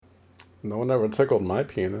No one ever tickled my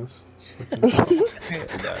penis.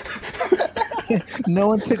 No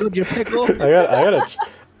one tickled your pickle? I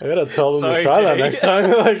gotta tell them to try that next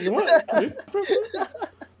time. Like, what?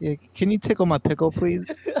 Can you tickle my pickle,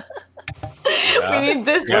 please? We need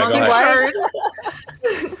this on the shirt.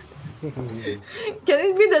 Can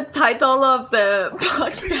it be the title of the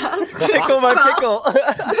podcast? Tickle my pickle.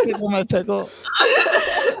 Tickle my pickle.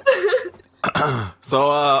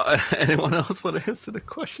 So, anyone else want to answer the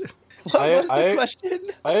question? What was the question?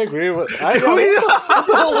 I agree with. What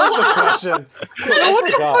the hell was the question?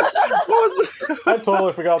 I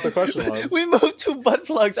totally forgot what the question was. We moved to butt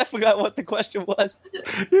plugs. I forgot what the question was.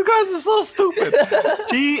 You guys are so stupid.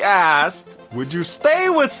 She asked, "Would you stay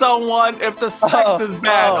with someone if the sex is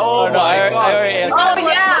bad?" Oh, no, I already answered. Oh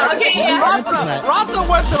yeah, okay, yeah. Raptor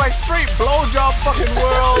went to like straight blowjob fucking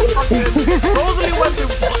world. Fucking Rosalie went to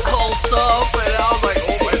buckle stuff, and I was like,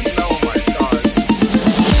 oh my god.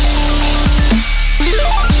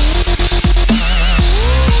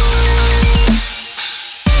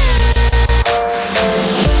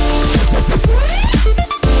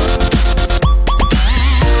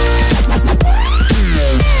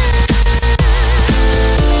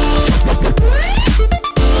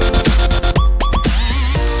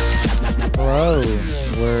 Hello,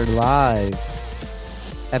 we're live.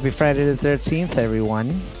 Happy Friday the 13th,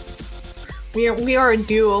 everyone. We are a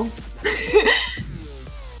duo.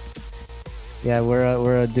 Yeah,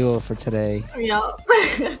 we're a duo for today. Yeah.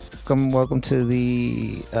 Welcome to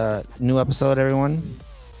the new episode, everyone.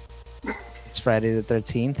 It's Friday the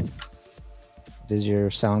 13th. It is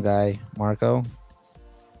your sound guy, Marco.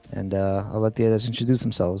 And I'll let the others introduce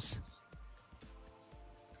themselves.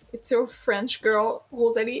 It's your French girl,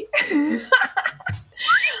 Rosalie.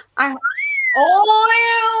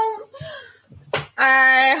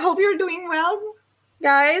 I hope you're doing well,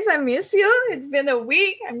 guys. I miss you. It's been a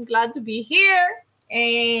week. I'm glad to be here.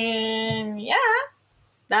 And yeah,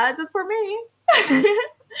 that's it for me.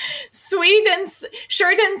 Sweet and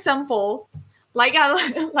short and simple, like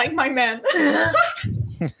like my man.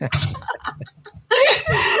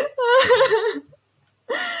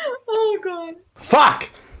 Oh god.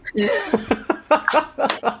 Fuck.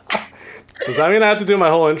 Does that mean I have to do my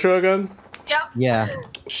whole intro again? Yep. Yeah.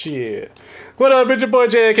 Shit. What up, it's your boy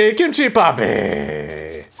JK Kimchi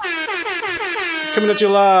Papi. Coming at you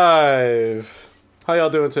live. How y'all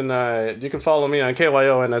doing tonight? You can follow me on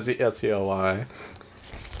KYONSESEOY.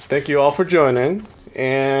 Thank you all for joining.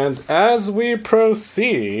 And as we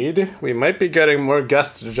proceed, we might be getting more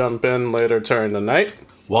guests to jump in later during the night.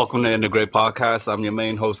 Welcome to In the Great Podcast. I'm your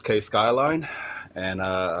main host, K Skyline. And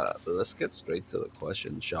let's get straight to the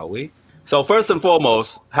question, shall we? So first and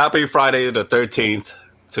foremost, happy Friday the 13th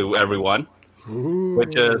to everyone,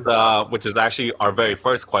 which is actually our very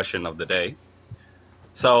first question of the day.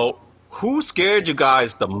 So who scared you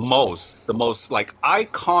guys the most like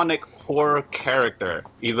iconic horror character,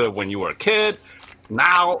 either when you were a kid,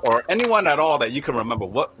 now, or anyone at all that you can remember?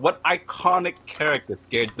 What iconic character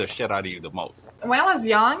scared the shit out of you the most? When I was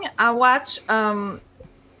young, I watched the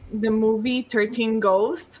movie 13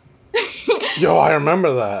 Ghosts. Yo, I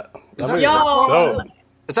remember that. That movie was dope.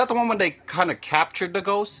 Is that the one when they kind of captured the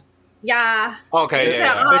ghost? Yeah. Okay,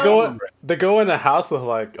 yeah. They go in a house with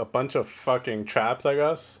like a bunch of fucking traps, I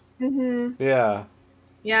guess. Mm-hmm. Yeah.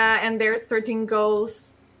 Yeah, and there's 13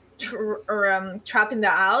 ghosts trapped in the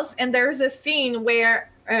house, and there's a scene where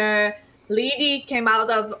a lady came out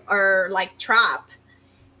of her like trap,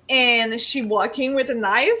 and she walking with a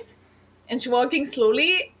knife, and she walking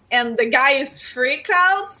slowly, and the guy is freaked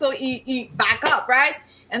out, so he back up, right,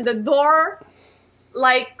 and the door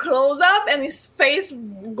like close up, and his face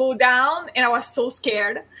go down, and I was so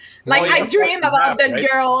scared. Like I dream about the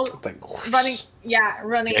girl running. Yeah,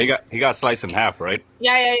 running. Yeah, he got sliced in half, right?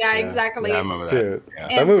 Yeah, exactly. Yeah, I remember that. Dude, yeah.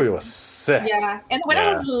 That movie was sick. Yeah, and when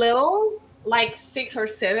I was little, like 6 or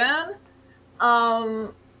 7, I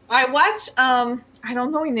watched, I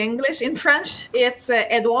don't know in English, in French, it's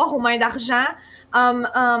Edouard Romain d'Argent.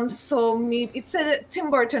 It's a Tim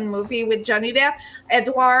Burton movie with Johnny Depp.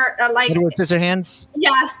 Edward Scissorhands?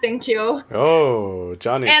 Yes, thank you. Oh,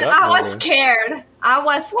 Johnny and Depp. I was scared. How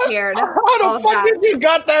the fuck did you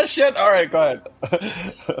got that shit? All right, go ahead.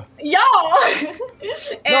 Yo!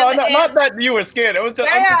 Not that you were scared. It was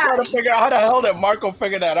just, I'm just trying to figure out how the hell did Marco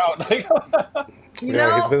figure that out.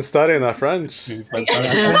 He's been studying that French.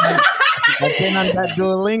 I've been on that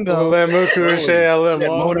Duolingo.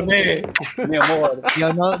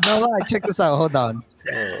 Yo, no lie. Check this out. Hold on.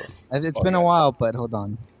 It's been a while, but hold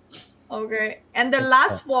on. Okay. And the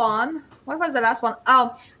last one, what was the last one?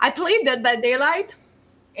 Oh, I played Dead by Daylight,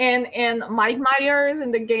 and Mike Myers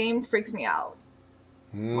in the game freaks me out.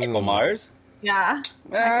 Michael Myers. Yeah.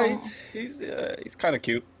 Yeah, he's kind of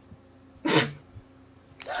cute.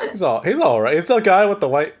 He's all right. It's the guy with the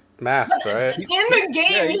white mask, right? In the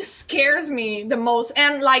game, he scares me the most,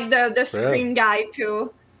 and like the Scream guy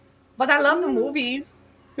too. But I love the movies.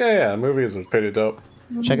 Yeah, the movies were pretty dope.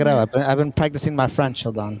 Check it out. I've been practicing my French.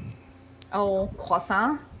 Hold on. Oh,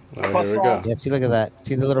 croissant. Oh, here we go. Yeah, see, look at that.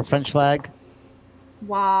 See the little French flag?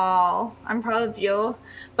 Wow, I'm proud of you.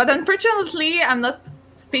 But unfortunately, I'm not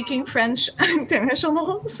speaking French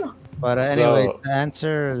international. So. But anyways, to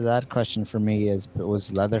answer that question for me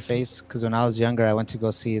was Leatherface, because when I was younger, I went to go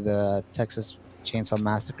see the Texas Chainsaw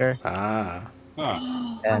Massacre, Ah.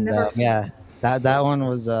 and yeah, that one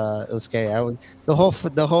was it was scary. The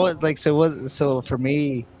whole like so for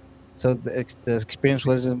me, so the experience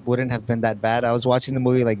wouldn't have been that bad. I was watching the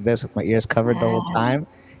movie like this with my ears covered the whole time,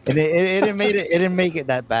 and it didn't make it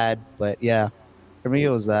that bad. But yeah, for me it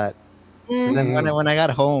was that. 'Cause then when I got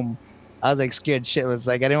home, I was like scared shitless.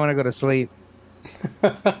 Like I didn't want to go to sleep.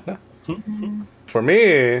 For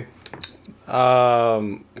me,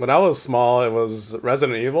 when I was small, it was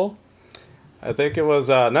Resident Evil. I think it was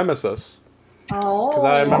Nemesis. Oh.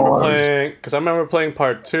 Because I remember playing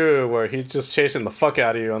part 2 where he's just chasing the fuck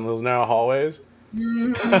out of you on those narrow hallways.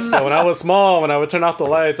 So when I was small, when I would turn off the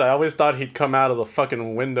lights, I always thought he'd come out of the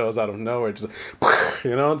fucking windows out of nowhere, just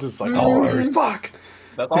just like fuck.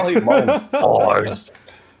 That's all he moans.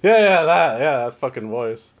 Yeah, that fucking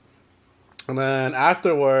voice. And then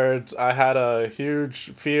afterwards, I had a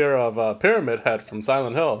huge fear of Pyramid Head from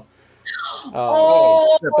Silent Hill.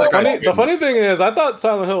 The funny thing is, I thought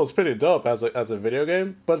Silent Hill was pretty dope as a video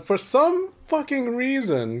game, but for some fucking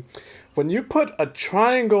reason, when you put a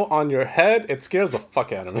triangle on your head, it scares the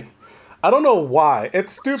fuck out of me. I don't know why.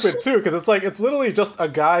 It's stupid too, because it's literally just a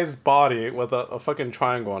guy's body with a fucking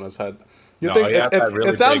triangle on his head.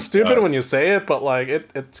 It sounds stupid when you say it, but like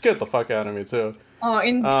it scared the fuck out of me too. Oh,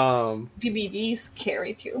 in DVD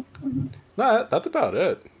scary too. Nah, that's about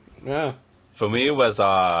it. Yeah. For me, it was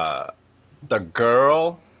the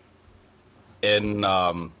girl in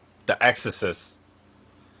The Exorcist,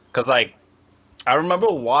 because like I remember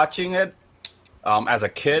watching it as a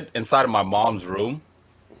kid inside of my mom's room,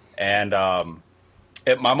 and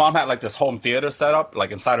my mom had like this home theater set up like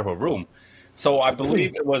inside of her room. So I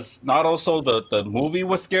believe it was not also the movie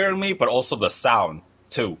was scaring me, but also the sound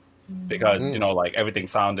too, because like everything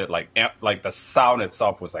sounded like the sound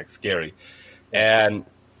itself was like scary. And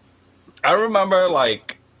I remember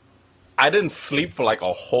like I didn't sleep for like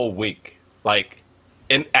a whole week. Like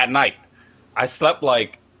at night, I slept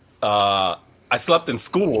like I slept in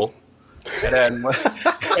school, and then I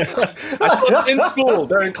slept in school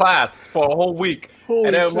during class for a whole week.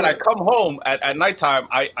 And then when I come home at nighttime,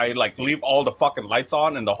 I like leave all the fucking lights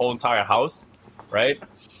on in the whole entire house, right?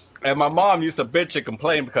 And my mom used to bitch and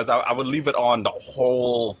complain because I would leave it on the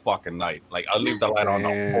whole fucking night. Like I'd leave the light on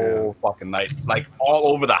the whole fucking night, like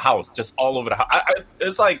all over the house, just all over the house.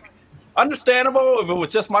 It's like understandable if it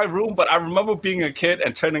was just my room, but I remember being a kid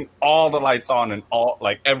and turning all the lights on in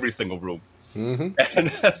every single room.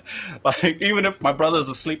 And like even if my brother's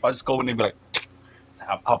asleep, I just go in and be like,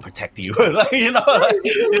 I'll protect you. I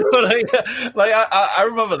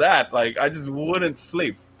remember that. Like I just wouldn't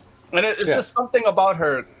sleep. And it's just something about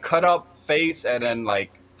her cut up face and then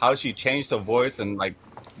like how she changed her voice and like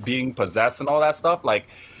being possessed and all that stuff. Like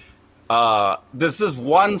there's this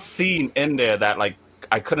one scene in there that like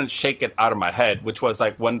I couldn't shake it out of my head, which was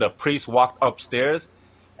like when the priest walked upstairs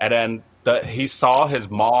and then he saw his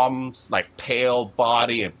mom's like pale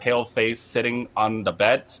body and pale face sitting on the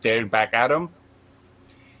bed staring back at him.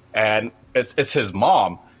 And it's his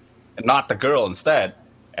mom and not the girl instead.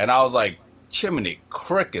 And I was like, Jiminy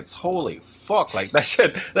Crickets, holy fuck. Like that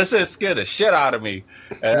shit scared the shit out of me.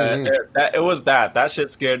 And that shit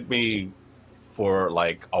scared me for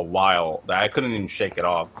like a while. That I couldn't even shake it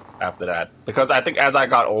off after that. Because I think as we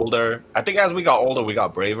got older, we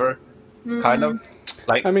got braver, kind of.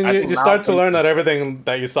 Like I mean, you start to learn that everything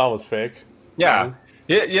that you saw was fake. Yeah.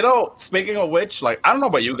 You know, speaking of which, like, I don't know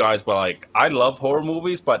about you guys, but like, I love horror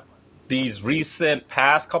movies, but these recent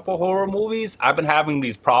past couple horror movies, I've been having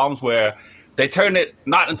these problems where they turn it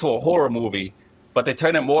not into a horror movie, but they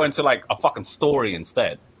turn it more into like a fucking story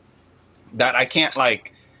instead. That I can't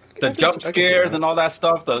like the jump scares and all that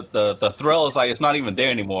stuff. The thrill is like it's not even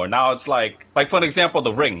there anymore. Now it's like for an example,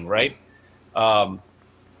 The Ring, right?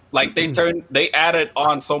 like they added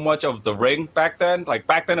on so much of the ring back then. Like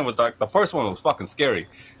back then it was like the first one was fucking scary.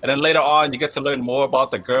 And then later on you get to learn more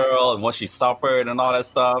about the girl and what she suffered and all that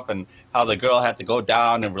stuff and how the girl had to go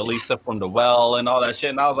down and release her from the well and all that shit.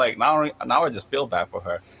 And I was like, now I just feel bad for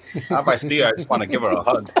her. Now if I see her, I just want to give her a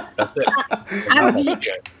hug. That's it.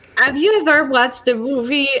 Have you ever watched the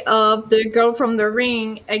movie of the girl from the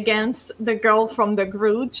ring against the girl from the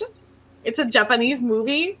Grudge? It's a Japanese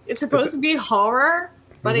movie. It's supposed to be horror,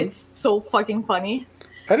 but it's so fucking funny.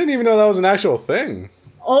 I didn't even know that was an actual thing.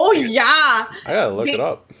 Oh yeah, I gotta look it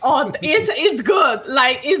up. Oh, it's good.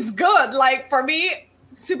 Like it's good. Like for me,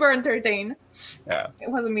 super entertained. Yeah,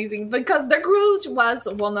 it was amazing because The Grudge was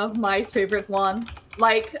one of my favorite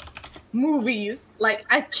like movies. Like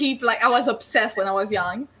I was obsessed when I was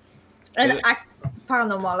young, and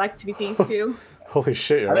Paranormal Activities too. Holy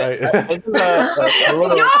shit, you're right. Yo, do you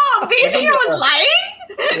think I was lying?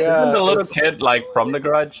 Yeah, the little kid, like from The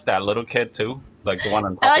Grudge, that little kid too, like the one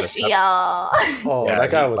on top of the step. Oh, yeah,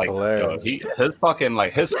 that guy was hilarious. His fucking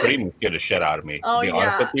his screaming scared the shit out of me. Oh, to be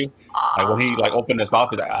honest with you, like when he opened his mouth,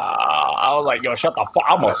 he's like, I was like, yo, shut the fuck!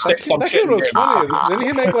 I'm gonna stick some shit. That kid was funny. Didn't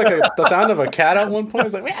he make the sound of a cat at one point?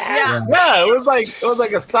 He's like, yeah, it was like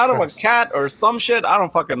a sound of a cat or some shit. I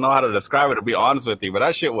don't fucking know how to describe it, to be honest with you, but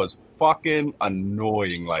that shit was fucking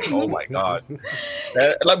annoying. Like, oh my god.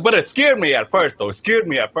 But it scared me at first, though. It scared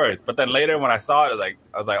me at first, but then later when I saw it,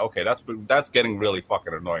 I was like, okay, that's getting really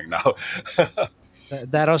fucking annoying now.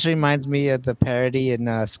 That also reminds me of the parody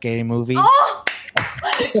in Scary Movie. Oh,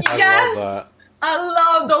 yes.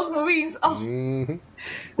 I love those movies. Oh,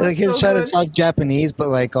 like he's trying to talk Japanese, but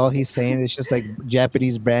like all he's saying is just like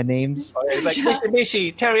Japanese brand names. Oh, he's like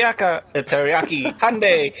Mitsubishi, Teriyaki,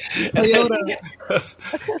 Hyundai, Toyota.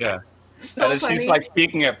 Yeah. So and then funny. she's like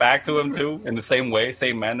speaking it back to him too in the same way,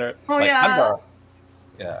 same manner. Oh like, yeah.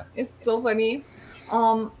 Yeah. It's so funny.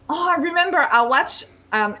 I remember I watched.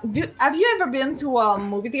 Have you ever been to a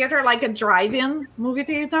movie theater, like a drive-in movie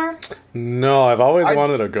theater? No, I've always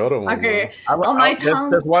wanted to go to one. Okay.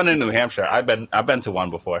 There's one in New Hampshire. I've been to one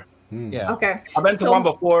before. Yeah. Okay. I've been to one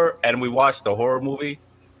before, and we watched the horror movie,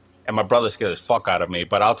 and my brother scared the fuck out of me.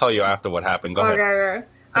 But I'll tell you after what happened. Go ahead. Okay.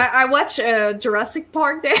 I watched Jurassic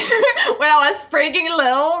Park there when I was freaking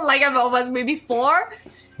little, like I was maybe 4.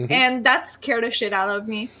 And that scared the shit out of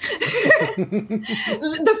me.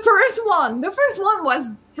 The first one was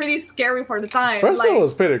pretty scary for the time. First one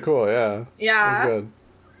was pretty cool, yeah. Yeah. It was good.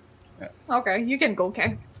 Yeah. Okay, you can go,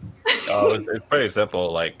 okay. It's pretty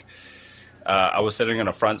simple. Like, I was sitting in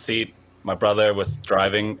the front seat. My brother was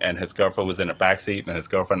driving, and his girlfriend was in the back seat. And his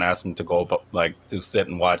girlfriend asked him to go, to sit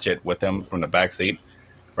and watch it with him from the back seat,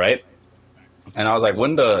 right? And I was like,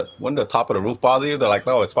 "Wouldn't the top of the roof bother you?" They're like,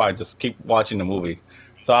 "No, it's fine. Just keep watching the movie."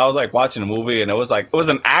 So I was like watching a movie, and it was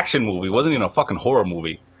an action movie. It wasn't even a fucking horror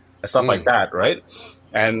movie and stuff like that, right?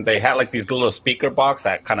 And they had like these little speaker box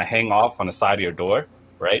that kind of hang off on the side of your door,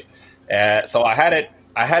 right? So I had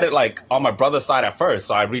it like on my brother's side at first.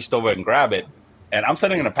 So I reached over and grabbed it, and I'm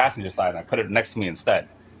sitting in the passenger side, and I put it next to me instead,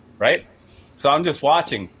 right? So I'm just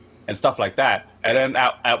watching and stuff like that. And then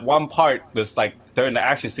at one part, this like during the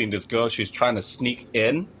action scene, this girl, she's trying to sneak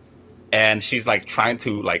in, and she's like trying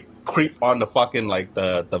to like creep on the fucking like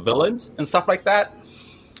the villains and stuff like that.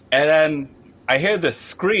 And then I hear this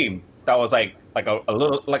scream that was like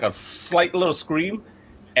a slight little scream,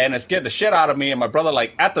 and it scared the shit out of me. And my brother,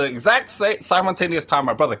 like at the exact simultaneous time,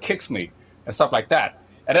 my brother kicks me and stuff like that.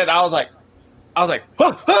 And then I was like, what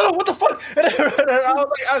the fuck? And then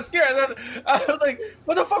I was scared. And then I was like,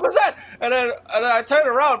 what the fuck was that? And then I turned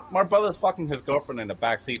around. My brother's fucking his girlfriend in the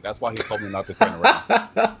back seat. That's why he told me not to turn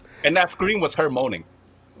around. And that scream was her moaning.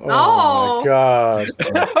 Oh my god.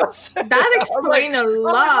 That explained a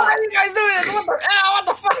lot. What are you guys doing? What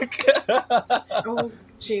the fuck? Oh,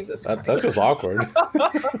 Jesus Christ. That's just awkward.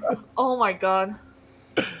 Oh my god.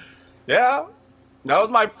 Yeah. That was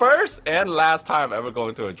my first and last time ever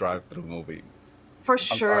going to a drive-thru movie. For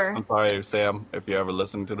sure. I'm sorry, Sam, if you ever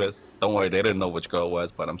listen to this. Don't worry, they didn't know which girl it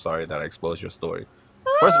was, but I'm sorry that I exposed your story.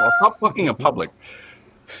 First of all, stop fucking in public.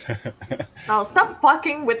 Now stop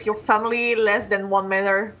fucking with your family less than 1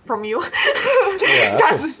 meter from you. Yeah,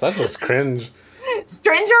 that's just cringe.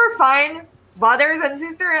 Stranger, fine. Brothers and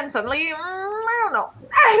sister and family, I don't know.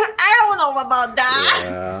 I don't know about that.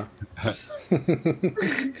 Yeah.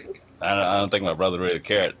 I don't think my brother really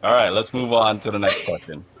cared. All right, let's move on to the next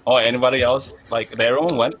question. Oh, anybody else? Like,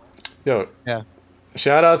 everyone went? Yo. Yeah.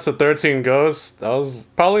 Shout outs to 13 Ghosts. That was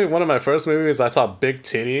probably one of my first movies I saw big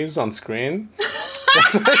titties on screen.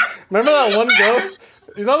 Remember that one ghost?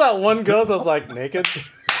 You know that one ghost that was like naked?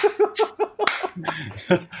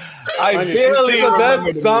 I Mind you, barely she's a remember dead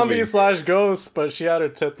the zombie movie. / ghost, but she had her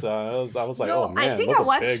tits out. I was like, No, oh man, I think those I are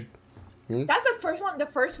watched. big. That's the first one. The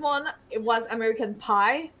first one it was American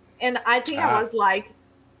Pie, and I think I Ah. was like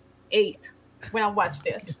 8 when I watched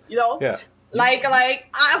this. You know, Yeah. like I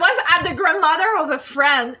was at the grandmother of a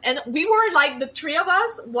friend, and we were like the three of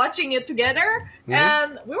us watching it together,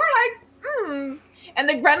 and we were like, And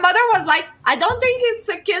the grandmother was like, I don't think it's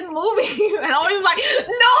a kid movie. And I was like,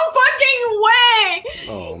 no fucking way!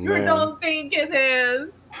 Oh You man. don't think it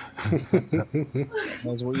is.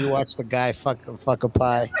 That's where you watch the guy fuck a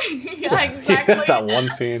pie. Yeah, exactly. That one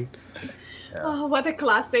scene. Oh, what a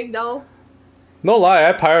classic, though. No lie,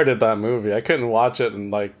 I pirated that movie. I couldn't watch it in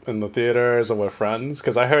the theaters or with friends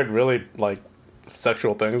because I heard really like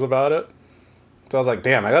sexual things about it. So I was like,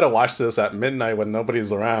 damn, I gotta watch this at midnight when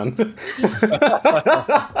nobody's around.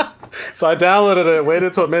 So I downloaded it,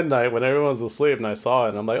 waited till midnight when everyone's asleep, and I saw it,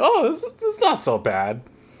 and I'm like, oh, this is not so bad.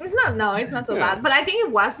 It's not so Yeah. bad. But I think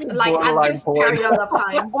it was like at Borderline this porn. period of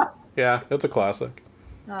time. Yeah, it's a classic.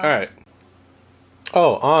 All right.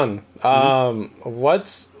 Oh, on.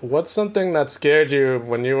 What's something that scared you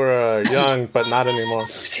when you were young, but not anymore?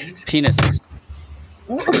 Penises.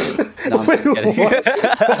 No, I'm Wait, just kidding.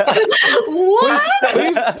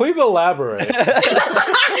 What? Please elaborate.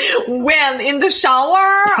 When? In the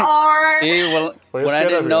shower or? See, well, Were you when I scared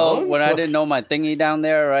didn't of your know own? when I didn't know my thingy down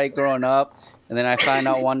there, right, growing up, and then I find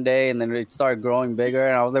out one day, and then it started growing bigger,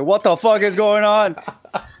 and I was like, "What the fuck is going on?"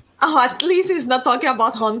 Oh, at least he's not talking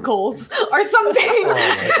about hot colds or something.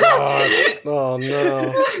 Oh, oh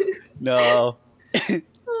no. No,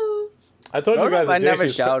 I told you guys I that never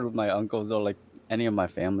JC's showered with my uncles or like any of my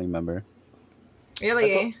family member.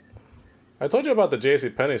 Really? I told you about the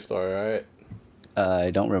JC Penney story, right?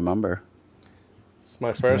 I don't remember. It's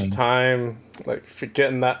my first time like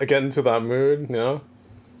getting into that mood, you know?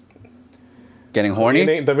 Getting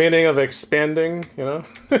horny? The meaning of expanding, you know?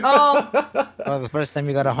 Oh, Oh, the first time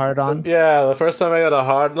you got a hard on? Yeah, the first time I got a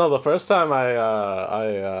hard the first time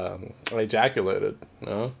I ejaculated, you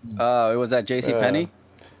know? Oh, it was at JC Penney.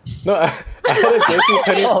 No, I had a JC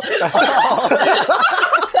Penney.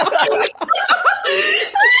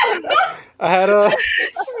 I had a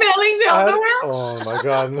smelling the underwear. oh my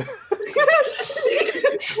god.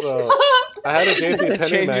 So, I had a JC Penney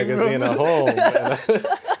changing magazine room. at home,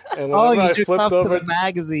 and Oh, whenever you I just flipped off over, to the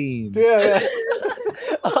magazine. yeah.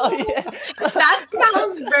 Oh yeah. That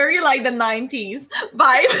sounds very like the 90s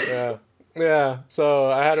vibe. Yeah.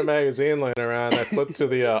 So I had a magazine laying around. I flipped to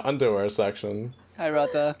the underwear section. Hi,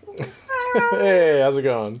 Rata. Hey, how's it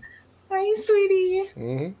going? Hi,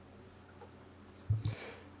 sweetie.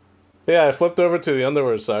 Yeah, I flipped over to the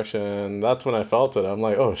underwear section, and that's when I felt it. I'm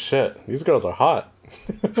like, oh shit, these girls are hot.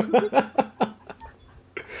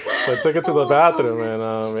 So I took it to the bathroom,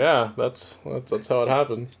 and yeah, that's how it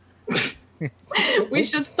happened. We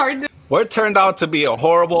should start doing. What turned out to be a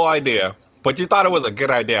horrible idea, but you thought it was a good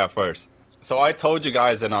idea at first. So I told you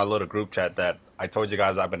guys in our little group chat that I told you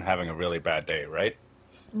guys I've been having a really bad day, right?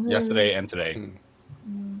 Yesterday and today.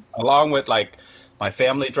 Along with like my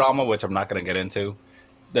family drama, which I'm not going to get into.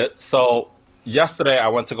 So yesterday I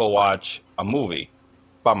went to go watch a movie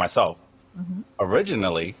by myself.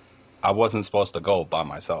 Originally, I wasn't supposed to go by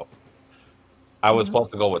myself. I was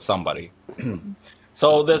supposed to go with somebody.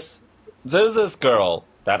 So there's this girl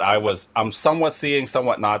that I'm somewhat seeing,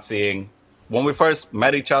 somewhat not seeing. When we first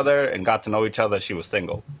met each other and got to know each other, she was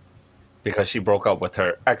single because she broke up with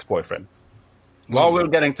her ex-boyfriend. While we were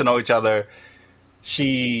getting to know each other,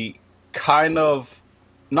 she kind of,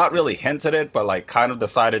 not really hinted it, but like kind of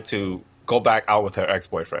decided to go back out with her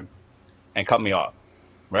ex-boyfriend and cut me off,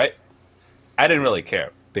 right? I didn't really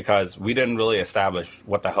care because we didn't really establish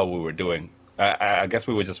what the hell we were doing. I guess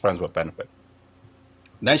we were just friends with benefit.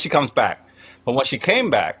 Then she comes back. But when she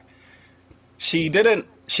came back, she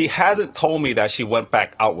hasn't told me that she went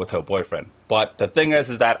back out with her boyfriend. But the thing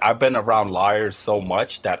is that I've been around liars so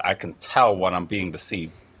much that I can tell when I'm being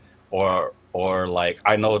deceived. Or like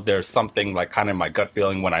I know there's something like kind of my gut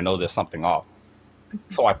feeling when I know there's something off.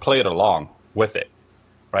 So I played along with it,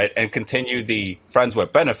 right? And continued the friends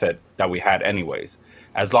with benefit that we had anyways,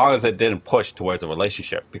 as long as it didn't push towards a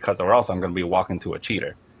relationship, because or else I'm going to be walking to a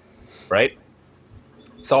cheater, right?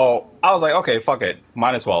 So I was like, okay, fuck it.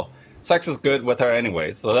 Might as well. Sex is good with her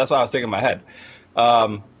anyways. So that's what I was thinking in my head. I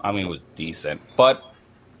mean, it was decent. But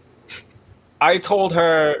I told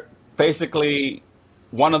her basically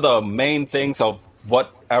one of the main things of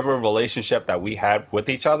whatever relationship that we had with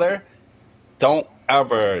each other, don't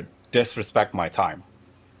ever disrespect my time.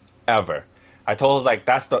 Ever. I told her like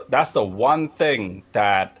that's the one thing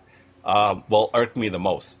that will irk me the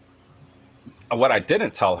most. And what I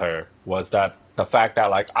didn't tell her was that the fact that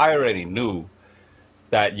like I already knew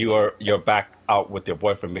that you're back out with your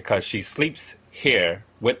boyfriend because she sleeps here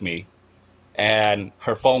with me and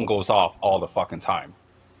her phone goes off all the fucking time.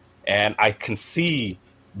 And I can see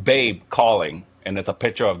Babe calling and it's a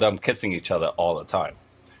picture of them kissing each other all the time.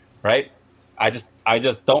 Right? I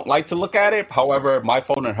just don't like to look at it. However, my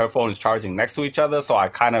phone and her phone is charging next to each other, so I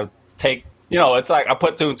kind of take, it's like I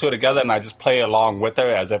put two and two together and I just play along with her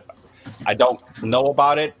as if I don't know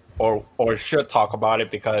about it or should talk about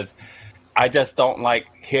it because I just don't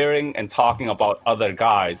like hearing and talking about other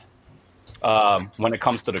guys when it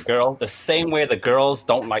comes to the girl. The same way the girls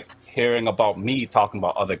don't like hearing about me talking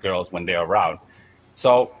about other girls when they're around.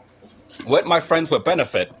 So with my friends with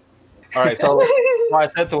benefit, all right, so I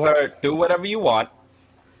said to her, do whatever you want.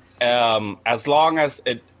 As long as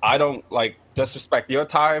I don't like disrespect your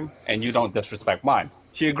time and you don't disrespect mine.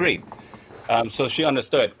 She agreed. So she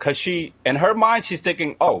understood because in her mind, she's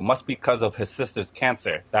thinking, oh, must be because of his sister's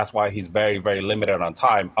cancer. That's why he's very, very limited on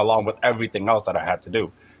time, along with everything else that I had to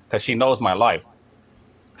do because she knows my life.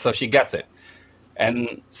 So she gets it.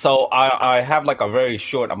 And so I have like a very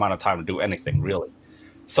short amount of time to do anything, really.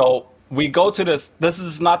 So we go to this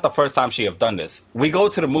is not the first time she have done this. We go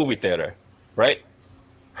to the movie theater, right?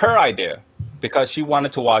 Her idea, because she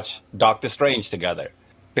wanted to watch Doctor Strange together,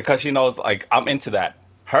 because she knows like I'm into that.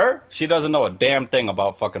 She doesn't know a damn thing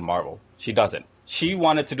about fucking Marvel. She doesn't. She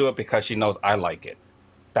wanted to do it because she knows I like it.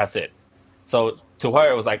 That's it. So to her,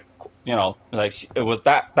 it was like, it was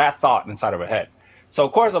that thought inside of her head. So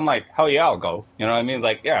of course I'm like, hell yeah, I'll go. You know what I mean? It's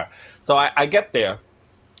like, yeah. So I get there.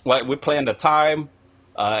 Like we planned the time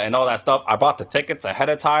and all that stuff. I bought the tickets ahead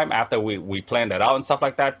of time after we planned it out and stuff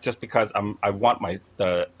like that, just because I want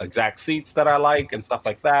the exact seats that I like and stuff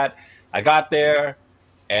like that. I got there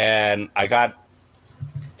and I got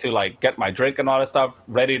to like get my drink and all that stuff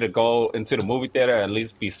ready to go into the movie theater, at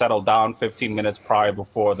least be settled down 15 minutes prior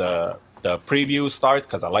before the preview starts,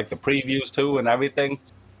 because I like the previews too and everything.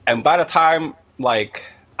 And by the time like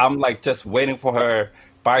I'm like just waiting for her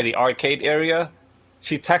by the arcade area,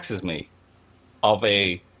 she texts me of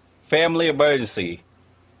a family emergency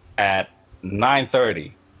at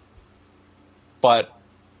 9:30. But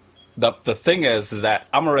the thing is that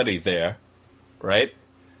I'm already there, right?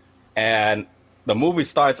 And the movie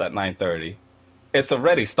starts at 9:30. It's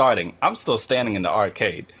already starting. I'm still standing in the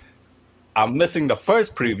arcade. I'm missing the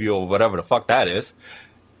first preview or whatever the fuck that is.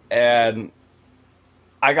 And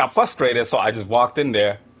I got frustrated, so I just walked in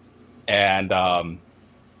there. And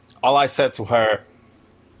all I said to her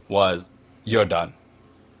was, "You're done."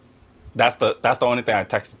 That's the only thing I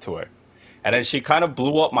texted to her. And then she kind of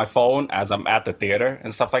blew up my phone as I'm at the theater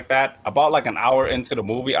and stuff like that. About like an hour into the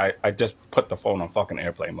movie, I just put the phone on fucking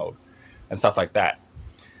airplane mode and stuff like that.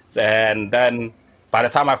 And then by the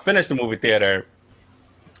time I finished the movie theater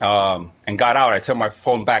and got out, I turned my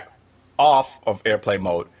phone back off of airplane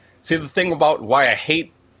mode. See, the thing about why I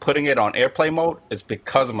hate putting it on airplane mode is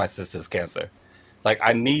because of my sister's cancer. Like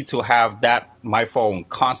I need to have my phone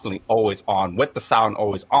constantly always on with the sound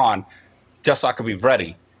always on, just so I could be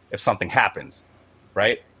ready if something happens,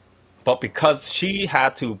 right? But because she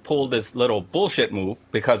had to pull this little bullshit move,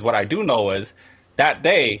 because what I do know is that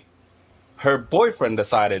day, her boyfriend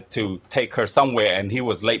decided to take her somewhere and he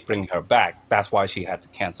was late bringing her back. That's why she had to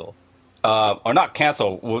cancel. Or not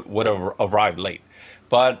cancel, would have arrived late.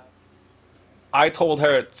 But I told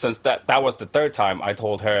her, since that was the third time, I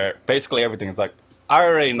told her basically everything. It's like, I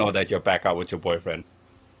already know that you're back out with your boyfriend.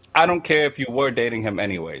 I don't care if you were dating him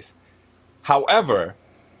anyways. However,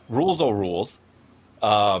 rules are rules.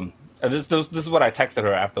 And this is what I texted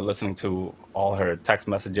her after listening to all her text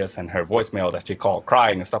messages and her voicemail that she called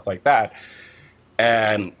crying and stuff like that.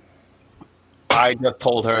 And I just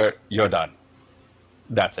told her, you're done.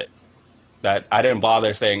 That's it. That I didn't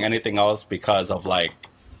bother saying anything else because of like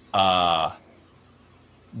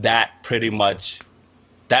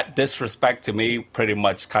that disrespect to me pretty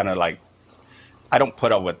much kind of like, I don't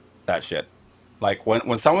put up with that shit. Like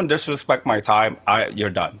when someone disrespect my time, you're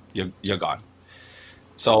done. You're gone.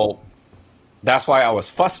 So that's why I was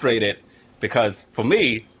frustrated, because for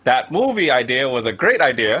me, that movie idea was a great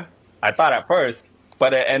idea. I thought at first,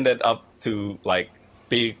 but it ended up to like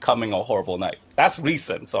becoming a horrible night. That's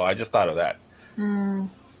recent, so I just thought of that.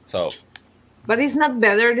 So, but it's not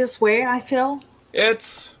better this way, I feel.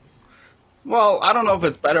 Well, I don't know if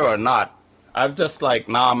it's better or not. I've just like,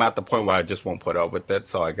 now I'm at the point where I just won't put up with it.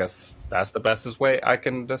 So I guess that's the bestest way I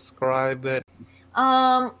can describe it.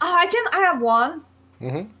 I have one.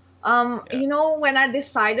 Mm-hmm. You know, when I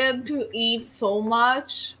decided to eat so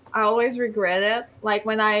much I always regret it. Like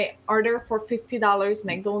when I order for $50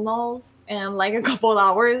 McDonald's and like a couple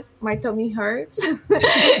hours, my tummy hurts. And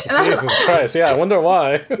Jesus Christ! Yeah, I wonder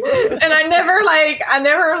why. and I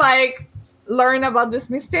never like learn about these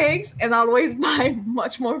mistakes, and I always buy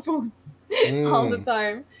much more food all the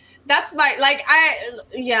time. That's my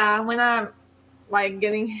when I'm like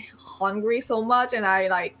getting hungry so much and I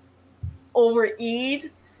like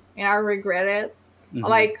overeat and I regret it.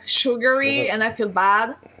 Like sugary and I feel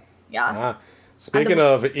bad. Yeah. Speaking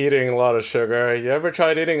of eating a lot of sugar, you ever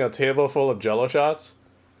tried eating a table full of Jello shots?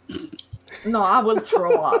 No, I will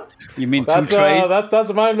throw up. You mean That's two trays?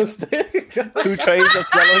 that's my mistake. 2 trays of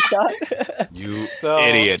Jello shot? You So-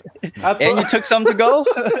 idiot. And you took some to go?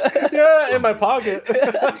 Yeah, in my pocket.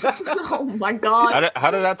 Oh my god.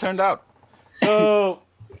 How did that turn out? So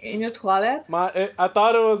In your toilet? I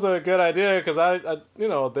thought it was a good idea because I you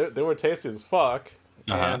know they were tasty as fuck,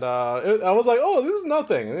 and I was like, oh, this is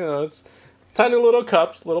nothing. You know, it's tiny little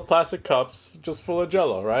cups, little plastic cups, just full of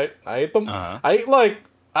Jello, right? I ate them. I ate like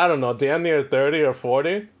I don't know, damn near 30 or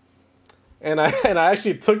 40, and I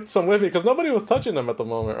actually took some with me because nobody was touching them at the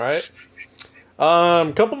moment, right?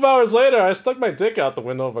 Couple of hours later, I stuck my dick out the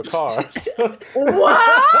window of a car. So, What?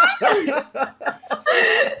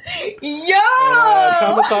 Yo! I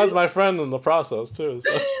traumatized my friend in the process too.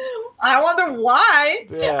 So. I wonder why.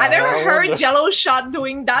 Yeah, I never I heard wonder. Jello shot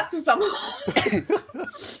doing that to someone.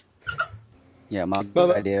 Yeah, my No,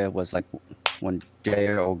 that- idea was like when Jay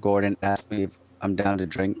or Gordon asked me if I'm down to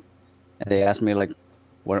drink, and they asked me like,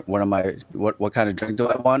 what kind of drink do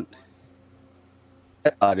I want? I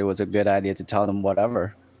thought it was a good idea to tell them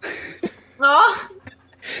whatever. Oh,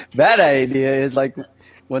 Bad idea is like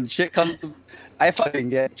when shit comes to, I fucking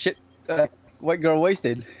get shit white girl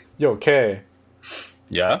wasted. Yo, Kay.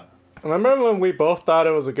 Yeah. Remember when we both thought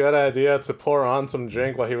it was a good idea to pour on some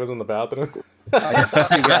drink while he was in the bathroom?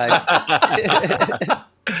 Fucking guy.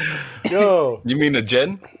 Yo, You mean a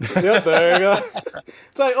gin? yep, there you go.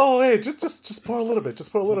 It's like, oh, hey, just pour a little bit,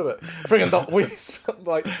 just pour a little bit. Freaking, we spent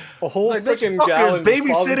like a whole freaking gallon just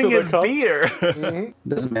falls into the cup. beer.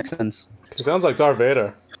 Doesn't make sense. He sounds like Darth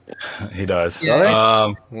Vader. He does.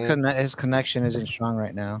 Yeah, his connection isn't strong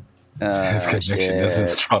right now. His connection Shit. isn't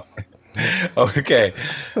strong. Okay.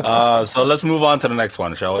 So let's move on to the next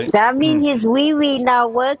one, shall we? That means his wee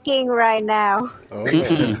not working right now. Oh,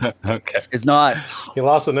 man. Okay. It's not. He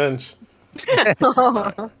lost an inch.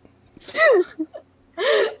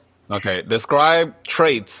 Okay. Describe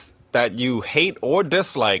traits that you hate or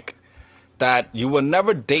dislike that you will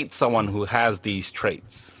never date someone who has these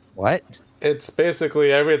traits. What? It's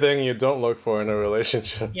basically everything you don't look for in a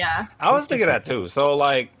relationship. yeah. I was thinking that too. So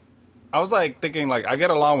like, I was like thinking like I get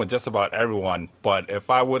along with just about everyone, but if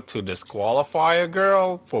I were to disqualify a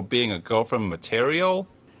girl for being a girlfriend material,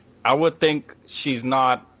 I would think she's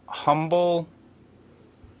not humble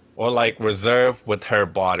or like reserved with her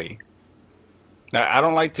body. Now, I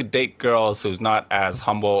don't like to date girls who's not as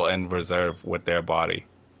humble and reserved with their body.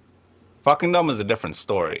 Fucking them is a different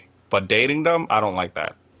story, but dating them, I don't like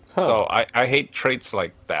that. So I hate traits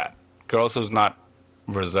like that. Girls who's not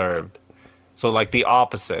reserved. So like the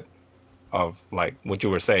opposite of like what you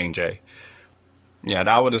were saying, Jay. Yeah,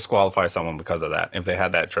 that would disqualify someone because of that if they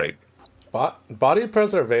had that trait. Body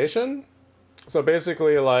preservation? So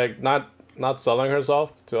basically, like, not selling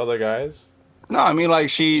herself to other guys? No, I mean like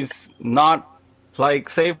she's not like,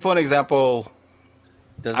 say for an example,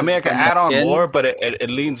 I mean I can add on more, but it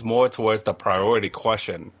leans more towards the priority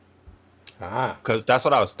question. Because that's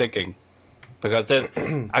what I was thinking. Because there's,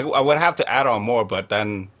 I would have to add on more, but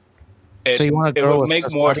then So you want a it girl would with make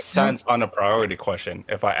less more body count? sense on the priority question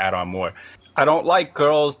if I add on more. I don't like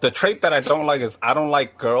girls. The trait that I don't like is I don't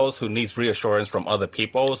like girls who needs reassurance from other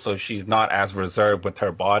people. So she's not as reserved with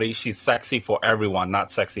her body. She's sexy for everyone,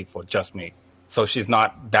 not sexy for just me. So she's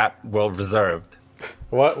not that well reserved.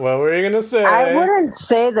 What were you gonna say? I wouldn't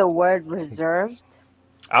say the word reserved.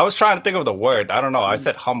 I was trying to think of the word. I don't know. I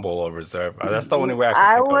said humble or reserved. That's the only way I can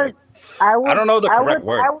I think would. of it. I don't know the correct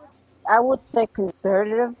word. I would say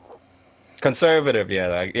conservative. Conservative, yeah,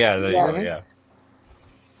 like, yeah, there you go, yeah.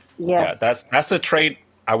 Yes. Yeah, that's the trait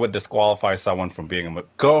I would disqualify someone from being a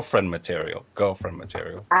girlfriend material. Girlfriend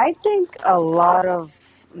material. I think a lot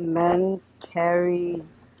of men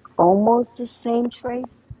carries almost the same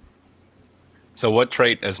traits. So what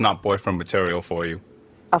trait is not boyfriend material for you?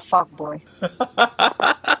 A fuckboy.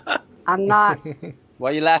 I'm not.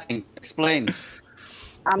 Why are you laughing? Explain.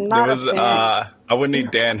 I'm not There a was, fan. I would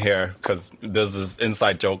need Dan here because there's this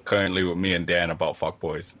inside joke currently with me and Dan about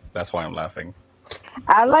fuckboys. That's why I'm laughing.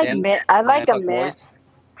 I like Dan- men. I like a fuck man. boys.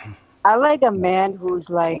 I like a man who's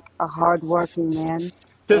like a hardworking man.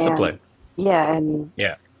 Discipline. Yeah, and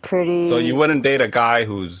Yeah. pretty. So you wouldn't date a guy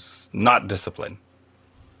who's not disciplined.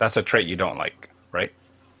 That's a trait you don't like, right?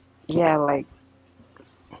 Yeah, like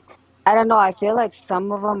I don't know. I feel like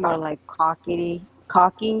some of them are like cocky,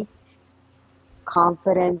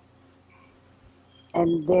 confidence,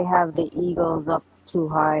 and they have the egos up too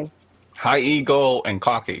high. High ego and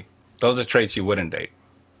cocky. Those are traits you wouldn't date.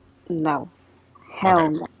 No, hell Okay.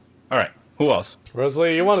 no. All right. Who else?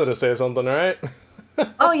 Rosalie, you wanted to say something, right?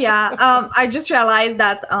 Oh yeah. I just realized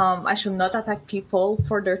that I should not attack people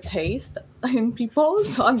for their taste in people.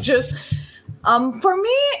 So I'm just for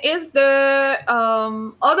me it's the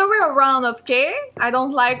other way around. Okay, I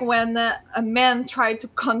don't like when a man try to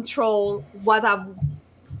control what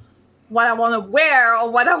I want to wear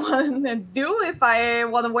or what I want to do. If I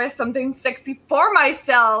want to wear something sexy for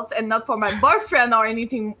myself and not for my boyfriend or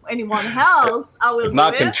anyone else, I will It's do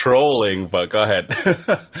not it. controlling, but go ahead.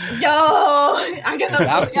 Yo, I That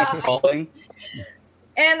cannot. was controlling.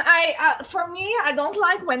 And for me, I don't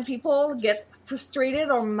like when people get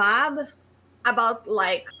frustrated or mad about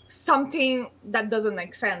like something that doesn't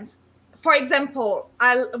make sense. For example,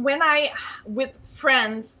 when I with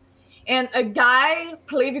friends and a guy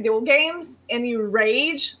play video games and he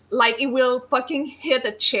rage, like he will fucking hit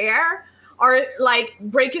a chair or like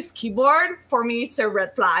break his keyboard. For me, it's a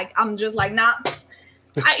red flag. I'm just like, nah.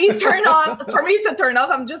 It turn off. For me, it's a turn off.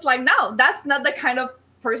 I'm just like, no, that's not the kind of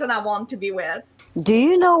person I want to be with. Do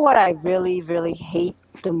you know what I really, really hate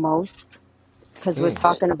the most? Because we're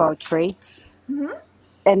talking about traits. Mhm.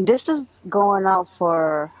 And this is going out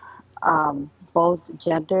for both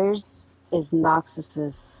genders, is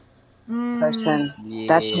narcissist person.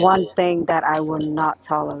 That's one thing that I will not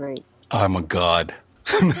tolerate. I'm a god.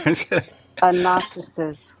 A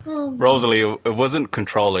narcissist. Rosalie, it wasn't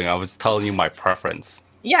controlling. I was telling you my preference.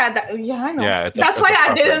 Yeah, I know. Yeah, That's why I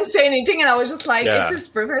preference. didn't say anything, and I was just like, Yeah. it's his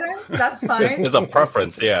preference. That's fine. It's a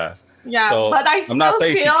preference, yeah. Yeah, So but I still I'm not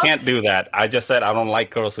saying feel she can't do that. I just said I don't like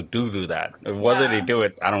girls who do that. Whether they Yeah. do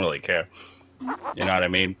it, I don't really care. You know what I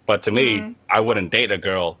mean? But to me, I wouldn't date a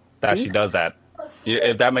girl that she does that.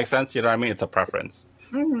 If that makes sense, you know what I mean? It's a preference.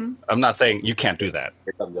 I'm not saying you can't do that.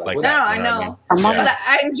 Like No, that, I you know. what I mean? But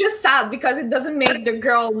I'm just sad because it doesn't make the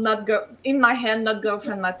girl not go in my head, not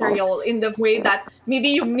girlfriend material in the way that maybe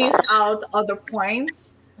you miss out other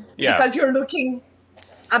points Yeah. because you're looking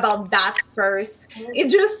about that first. It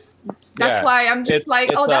just that's Yeah. why I'm just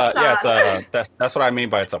like, oh, that's sad. that's what I mean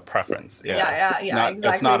by it's a preference. Yeah, Yeah, It's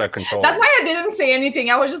exactly. not a control. That's why I didn't say anything.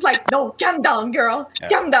 I was just like, no, calm down, girl. Yeah.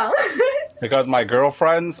 Calm down. Because my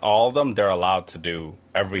girlfriends, all of them, they're allowed to do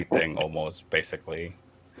everything almost, basically.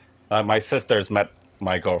 My sisters met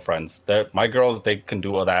my girlfriends. My girls, they can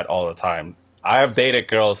do all that all the time. I have dated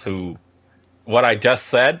girls who, what I just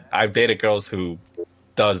said, I've dated girls who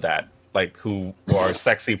does that, like who are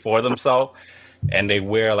sexy for themselves, and they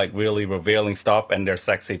wear like really revealing stuff, and they're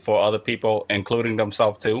sexy for other people, including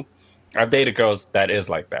themselves too. I've dated girls that is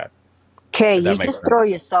like that. Okay, That you makes just sense. throw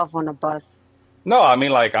yourself on a bus. No, I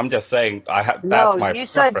mean like I'm just saying that's No, my you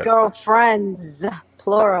said preference. girlfriends,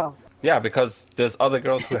 plural. Yeah, because there's other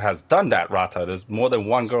girls who has done that, Rata. There's more than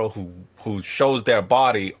one girl who shows their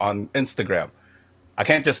body on Instagram. I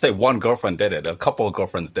can't just say one girlfriend did it. A couple of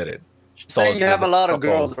girlfriends did it. So Saying you have a there's lot of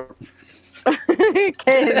couple. girls.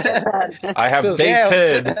 Okay. I have Just-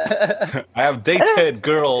 dated. I have dated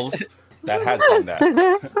girls that has done that.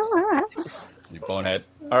 You bonehead.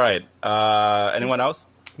 All right. Anyone else?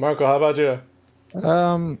 Marco, how about you?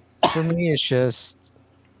 For me, it's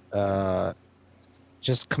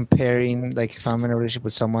just comparing. Like, if I'm in a relationship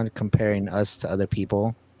with someone, comparing us to other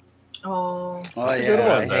people. Oh. Oh, That's a good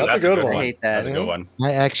one. That's a good one. I hate that. That's a good one.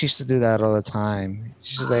 I actually used to do that all the time.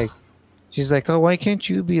 She's like, oh, why can't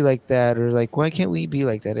you be like that? Or like, why can't we be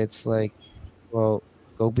like that? It's like, well,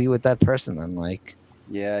 go be with that person then. Like,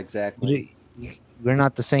 Yeah, exactly. we're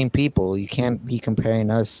not the same people. You can't be comparing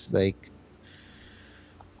us like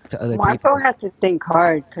to other Marco people. has to think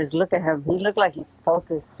hard because look at him. He looked like he's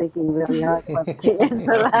focused, thinking really hard. No,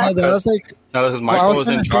 I was like, No, because I Michael was is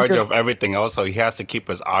in gonna charge think of everything else, so he has to keep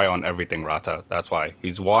his eye on everything, Rata. That's why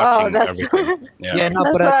he's watching that's everything. yeah, no,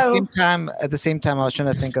 That's but at why the same time, I was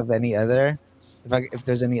trying to think of any other, if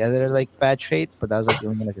there's any other like bad trait, but that was like the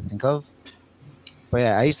only one I could think of. But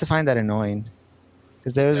yeah, I used to find that annoying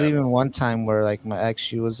because there was even one time where like my ex,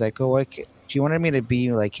 she was like, oh, she wanted me to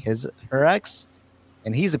be like her ex,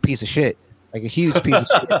 and he's a piece of shit, like a huge piece of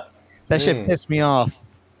shit. That shit pissed me off.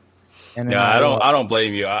 And then Yeah, I don't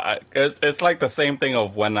blame you. It's like the same thing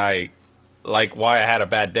of when why I had a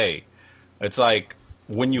bad day. It's like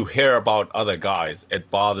when you hear about other guys, it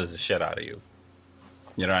bothers the shit out of you.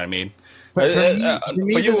 You know what I mean? But for me,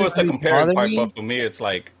 For it you, doesn't it's the really comparing bother part, me. but for me, it's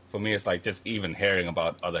like For me, it's like just even hearing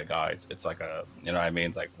about other guys. It's like a, you know what I mean?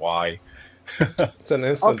 It's like, why? It's an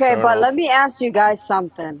instant. Okay, turn but off. let me ask you guys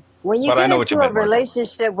something. When you But I get know what you into a meant, Marco.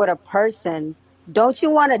 relationship with a person, don't you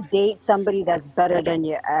want to date somebody that's better than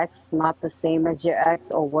your ex, not the same as your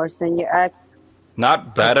ex or worse than your ex?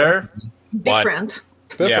 Not better, but Different.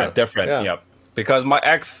 yeah, different. Yeah. Yep. Because my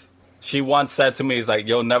ex, she once said to me, "Is like,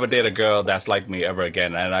 you'll never date a girl that's like me ever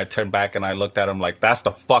again." And I turned back and I looked at him like, "That's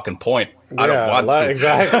the fucking point. I don't want to."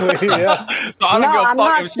 Exactly. Yeah. So I don't No, give a I'm fuck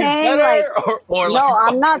not if she's saying better like or no,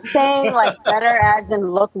 like. I'm not saying like better as in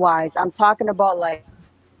look wise. I'm talking about like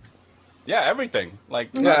Yeah, everything.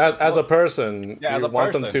 Like not Yeah. just As a look. person, Yeah, as you a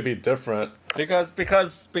want them person. to be different.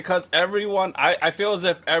 Because everyone, I feel as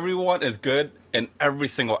if everyone is good in every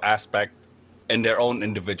single aspect in their own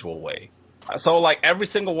individual way. So like every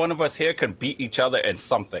single one of us here can beat each other in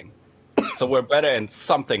something. So we're better in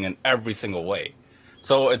something in every single way.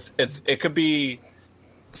 So it could be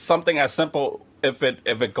something as simple if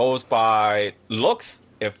it goes by looks,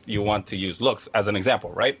 if you want to use looks as an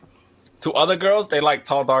example, right? To other girls, they like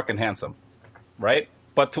tall, dark, and handsome, right?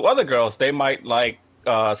 But to other girls, they might like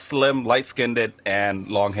slim, light-skinned, and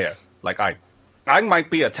long hair. Like I might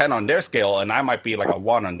be a 10 on their scale, and I might be like a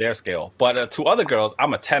 1 on their scale. But to other girls,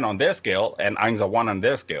 I'm a 10 on their scale, and I'm a 1 on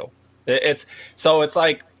their scale. It's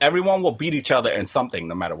like everyone will beat each other in something,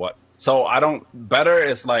 no matter what. So I don't. Better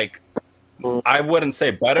is like, I wouldn't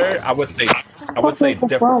say better. I would say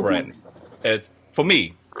different. Is for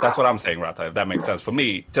me. That's what I'm saying, Rata. If that makes sense. For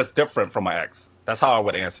me, just different from my ex. That's how I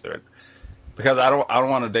would answer it. Because I don't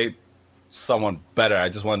want to date someone better. I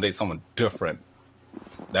just want to date someone different.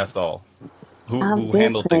 That's all. I'm Who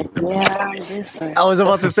handle things different. differently. Yeah, I'm different. I was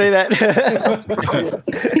about to say that.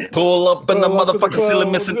 Pull up in the Well, lots of motherfucking ceiling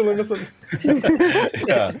clothes, missing. ceiling missing.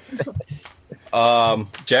 Yeah.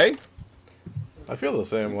 Jay? I feel the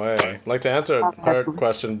same way. Like, to answer her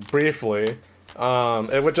question briefly,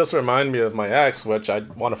 it would just remind me of my ex, which I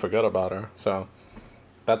want to forget about her. So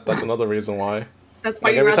that's another reason why. That's why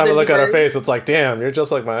Like, you every time I rather look at her divorce. face, it's like, damn, you're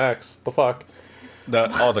just like my ex. The fuck? The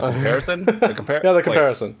comparison? Yeah, the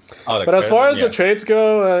comparison. The But as far as comparison, the yeah. traits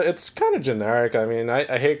go, it's kind of generic. I mean,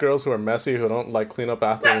 I hate girls who are messy, who don't like clean up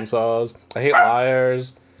after themselves. I hate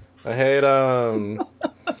liars. I hate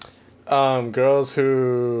girls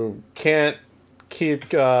who can't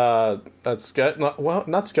keep not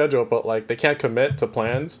schedule, but like they can't commit to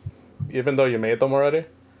plans, even though you made them already.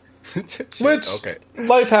 Which okay.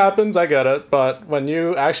 life happens, I get it, but when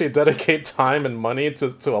you actually dedicate time and money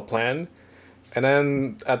to a plan, and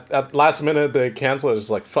then at last minute they cancel, it's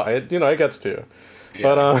just like fuck, it gets to you.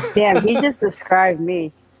 But Damn, he just described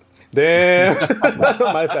me. damn,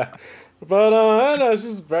 my bad. But I don't know, it's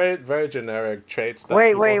just very, very generic traits. That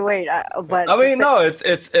Wait. people- I mean, no, it's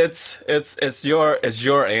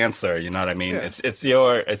your answer. You know what I mean? Yeah.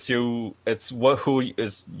 It's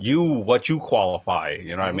what you qualify.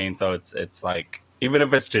 You know what I mean? So it's like, even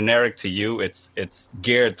if it's generic to you, it's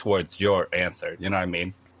geared towards your answer. You know what I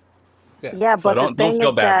mean? Yeah, So but don't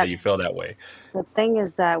feel bad that you feel that way. the thing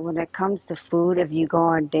is that when it comes to food, if you go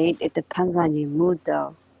on a date, it depends on your mood,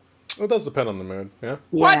 though. It does depend on the mood. Yeah.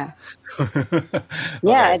 Yeah,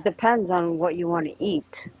 yeah, Okay. it depends on what you want to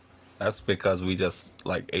eat. That's because we just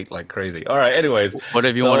like ate like crazy. All right. Anyways, What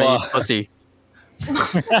if you So, want to eat pussy?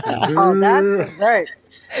 Oh, that's dessert.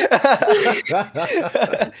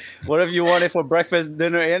 What if you want it for breakfast,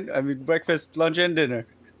 breakfast, lunch, and dinner?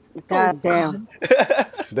 God damn.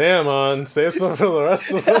 Damn, on save some for the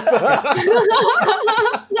rest of us.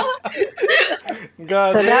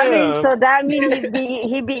 God So damn. that means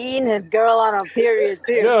he'd be eating his girl on a period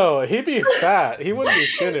too. Yo, he'd be fat. He wouldn't be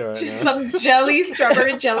skinny right Just now. some jelly,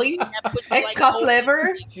 strawberry jelly, pussy extra like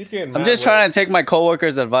flavor. He'd gain I'm mad just weight. trying to take my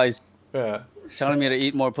coworker's advice, Yeah. telling me to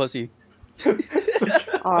eat more pussy.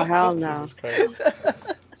 Oh hell no. Jesus Christ.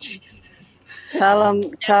 Jesus. Tell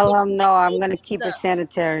him no, I'm gonna keep it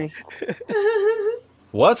sanitary.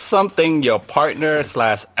 what's something your partner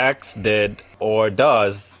 / ex did or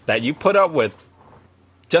does that you put up with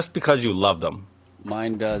just because you love them?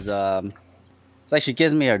 Mine does. It's like she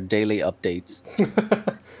gives me her daily updates.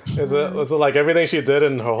 Is it like everything she did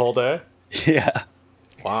in her whole day? Yeah.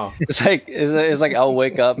 Wow. It's like I'll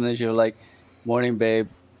wake up and then she'll like, "Morning, babe.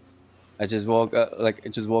 I just woke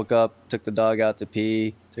up, took the dog out to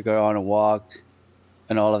pee, took her on a walk,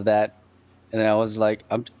 and all of that." And then I was like,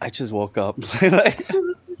 I just woke up. Like,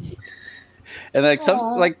 and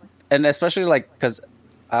like and especially like because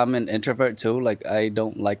I'm an introvert too. Like I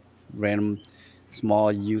don't like random,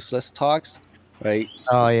 small, useless talks, right?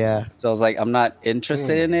 Oh yeah. So I was like, I'm not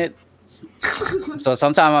interested in it. So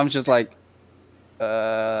sometimes I'm just like,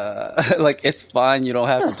 like it's fine. You don't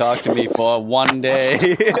have to talk to me for one day.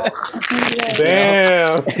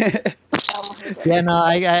 Damn. Yeah, no,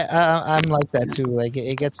 I'm like that too. Like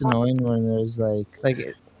it gets annoying when there's like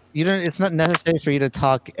you don't. It's not necessary for you to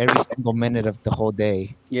talk every single minute of the whole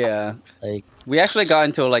day. Yeah, Like we actually got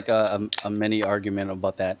into like a mini argument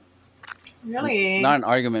about that. Really? Not an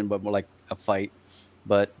argument, but more like a fight.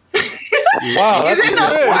 But Wow, Is that's it not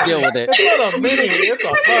good. we deal with it. It's not a mini, it's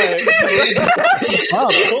a fight.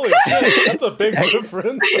 Holy shit, that's a big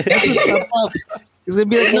difference. it's gonna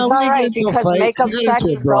be like, It's no, all we didn't right get into a because fight. makeup We got sex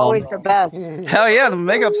into a is brawl. always the best. Hell yeah, the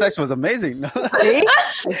makeup sex was amazing. See,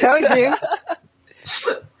 I told you.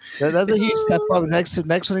 That's a huge step up. Next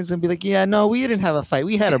one is gonna be like, yeah, no, we didn't have a fight.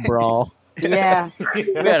 We had a brawl. Yeah,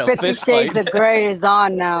 We had a 50 fist Shades fight. of Grey is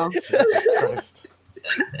on now. Jesus Christ.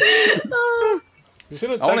 You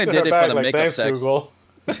should have I only texted did her it for back the like, makeup thanks, sex." Google.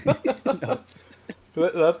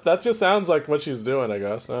 That just sounds like what she's doing, I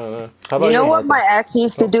guess. I don't know. How about You know what Marco? my ex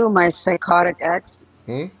used to do? My psychotic ex.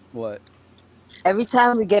 What? Every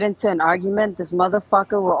time we get into an argument, this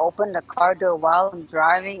motherfucker will open the car door while I'm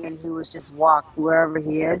driving, and he will just walk wherever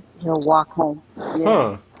he is. He'll walk home. Yeah,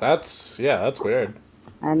 Huh. That's weird.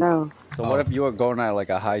 I know. So what if you were going at like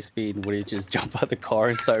a high speed? Would you just jump out the car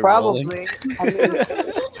and start rolling? Probably. I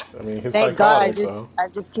mean, I mean, he's thank God psychotic, so. I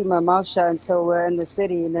just keep my mouth shut until we're in the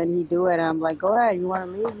city, and then he do it. And I'm like, go ahead, you want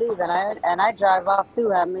to leave, leave. And I drive off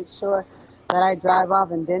too. I make sure that I drive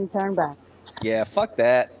off and then turn back. Yeah, fuck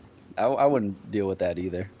that. I wouldn't deal with that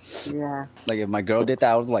either. Yeah, Like if my girl did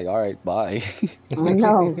that, I was like, all right, bye. I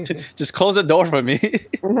know. Just close the door for me.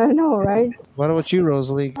 I know, right? What about you,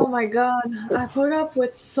 Rosalie? Oh my god, I put up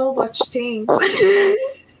with so much things.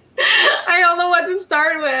 I don't know what to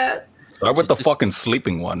start with. Start with the fucking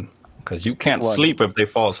sleeping one, because you can't One. sleep if they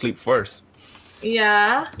fall asleep first.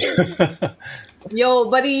 Yeah. Yo,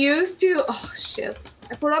 but he used to. Oh shit!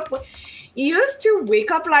 I put up with. He used to wake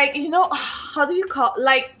up like, how do you call,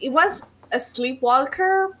 like it was a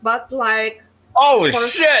sleepwalker, but like Oh For-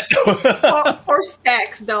 shit! for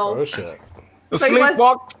sex though. Oh, shit. So it was-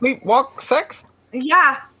 sleepwalk sex.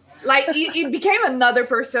 Yeah, like it became another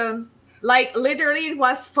person. Like literally, it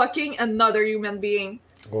was fucking another human being.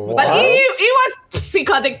 But he was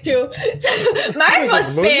psychotic too. Mine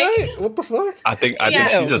was Moon sick. Knight? What the fuck? I think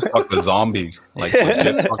Yeah. she just fucked a zombie. Like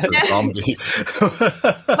legit fucked a zombie.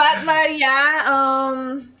 But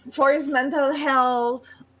yeah, for his mental health,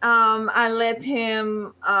 I let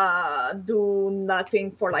him do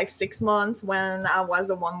nothing for like 6 months when I was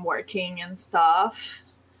the one working and stuff.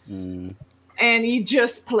 Mm. And he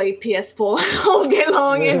just played PS4 all day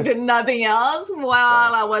long and did nothing else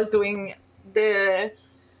while I was doing the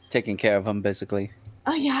Taking care of him, basically.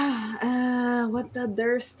 what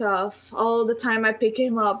other stuff. All the time I pick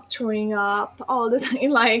him up, throwing up all the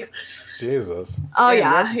time. Like, Jesus.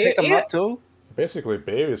 yeah. Pick him up too. Basically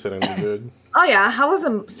babysitting the dude. Oh yeah, I was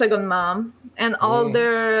a second mom, and all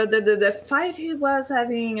the fight he was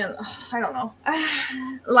having, and I don't know,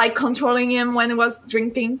 like controlling him when he was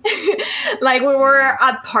drinking. Like we were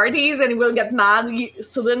at parties and he will get mad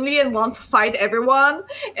suddenly and want to fight everyone,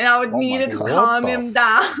 and I would need to God. calm What the him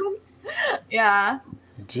down. Yeah.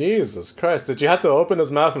 Jesus Christ. Did you have to open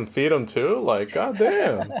his mouth and feed him too? like,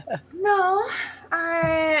 goddamn. No,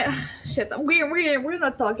 we're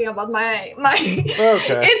not talking about my.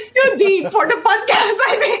 Okay. It's too deep for the podcast.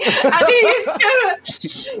 I think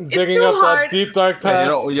it's too. Digging too up hard. that deep dark Yeah,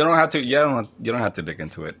 past. you don't have to. You don't have to dig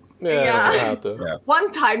into it. Yeah, Yeah. you have to. Yeah.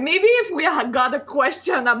 One time, maybe if we had got a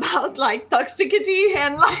question about like toxicity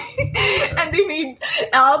and like and they need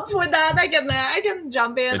help with that, I can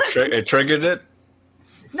jump in. It triggered it.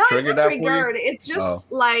 No, it's triggered not that for you? triggered. It's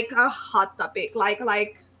just like a hot topic. Like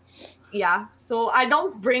yeah. So I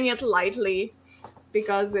don't bring it lightly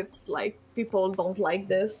because it's like people don't like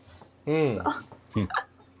this.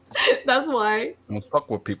 That's why. Well, fuck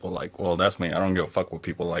what people like. Well, that's me. I don't give a fuck what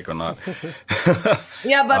people like or not.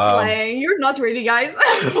 Yeah, but like you're not ready, guys, for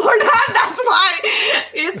that. That's why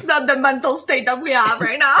it's not the mental state that we have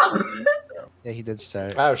right now. Yeah, he did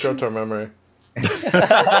start. I have short-term memory. Because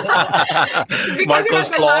Marco's you're not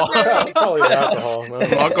the flaw. library. Probably the alcohol. No.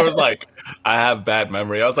 Marco's like, I have bad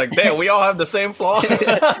memory. I was like, damn, we all have the same flaw.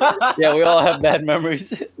 Yeah, we all have bad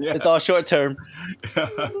memories. Yeah. It's all short term.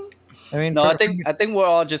 I mean, No, I think we're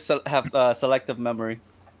all just have selective memory.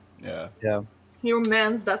 Yeah. yeah.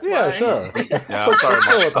 Humans, that's why. Yeah, sure. Yeah, I'm sorry,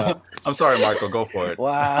 Cool with Marco. that. I'm sorry, Marco. Go for it.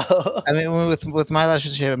 Wow. I mean, with my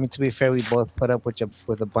relationship, I mean, to be fair, we both put up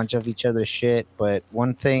with a bunch of each other's shit. But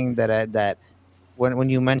one thing that when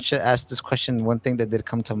you asked this question, one thing that did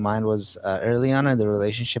come to mind was early on in the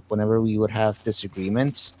relationship, whenever we would have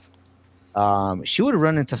disagreements, she would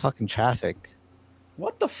run into fucking traffic.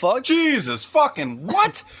 What the fuck? Jesus fucking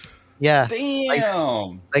what? Yeah.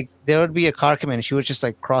 Damn. Like there would be a car coming, and she would just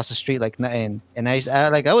like cross the street like nothing, and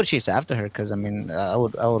I would chase after her because I mean I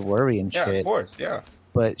would worry and Yeah, shit. of course. Yeah.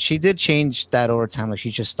 But she did change that over time. Like she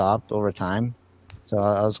just stopped over time, so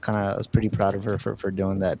I was pretty proud of her for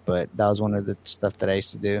doing that. But that was one of the stuff that I used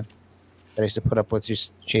to do. That I used to put up with,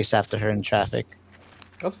 just chase after her in traffic.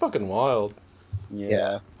 That's fucking wild.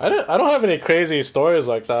 Yeah. I don't have any crazy stories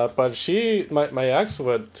like that, but my ex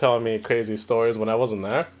would tell me crazy stories when I wasn't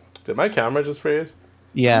there. Did my camera just freeze?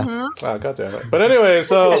 Yeah. Oh, god damn it. But anyway,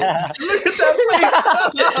 so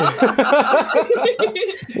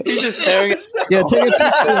He's just staring. Yeah, take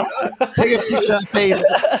a picture of that face.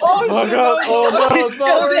 oh god, oh no, it's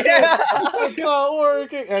not working. It's not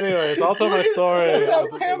working. Anyways, I'll tell my story.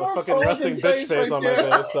 The fucking resting bitch face on my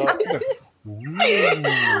face. So.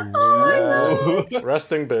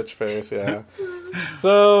 Resting bitch face, yeah.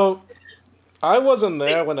 So I wasn't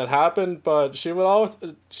there when it happened, but she would always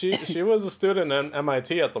she was a student at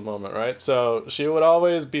MIT at the moment, right? So she would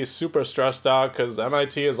always be super stressed out because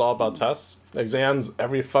MIT is all about tests, exams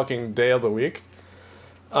every fucking day of the week.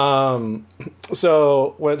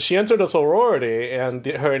 So when she entered a sorority and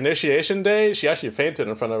her initiation day, she actually fainted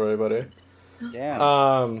in front of everybody.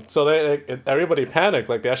 Damn. So everybody panicked.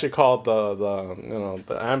 Like they actually called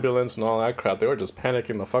the ambulance and all that crap. They were just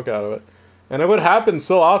panicking the fuck out of it. And it would happen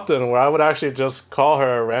so often where I would actually just call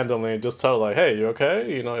her randomly and just tell her like, "Hey, you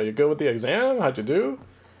okay? You know, you good with the exam? How'd you do?"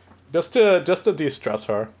 Just to de-stress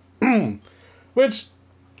her. Which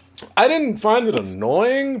I didn't find it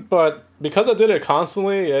annoying, but because I did it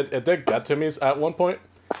constantly, it did get to me at one point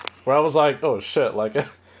where I was like, "Oh shit!" Like.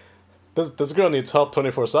 This girl needs help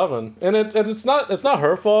 24/7, and it's not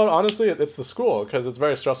her fault. Honestly, it's the school because it's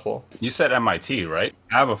very stressful. You said MIT, right?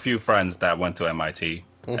 I have a few friends that went to MIT,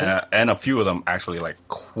 and a few of them actually like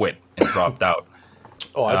quit and dropped out.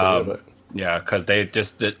 Oh, I believe it. Yeah, because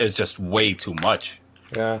it's just way too much.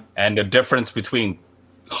 Yeah, And the difference between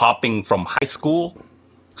hopping from high school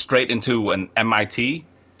straight into an MIT,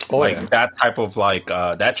 that type of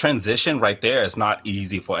that transition right there is not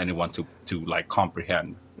easy for anyone to like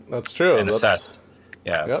comprehend. That's true. And assess.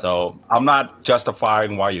 Yeah. Yep. So I'm not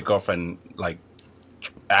justifying why your girlfriend like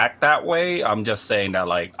act that way. I'm just saying that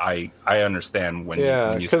like I understand when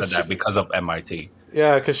you said that because of MIT.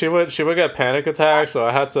 Yeah, because she would get panic attacks, so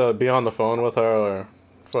I had to be on the phone with her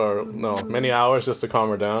for many hours just to calm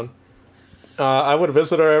her down. I would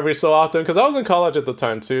visit her every so often because I was in college at the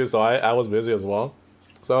time too, so I was busy as well.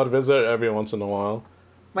 So I would visit her every once in a while.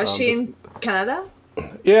 Was she in Canada?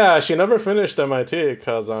 Yeah, she never finished MIT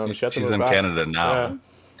because she had to move back. She's in Canada now. Yeah.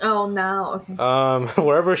 Oh, now okay.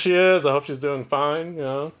 Wherever she is, I hope she's doing fine. You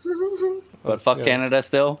know. But fuck Canada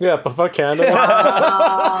still. Yeah, but fuck Canada.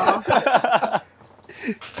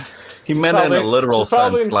 He meant it in a literal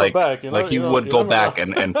sense, like Quebec, like he would go back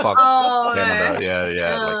and fuck Canada. Okay.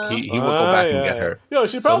 Yeah. Like he would go back and get her. Yo,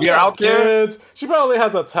 she probably you're has out there? kids. She probably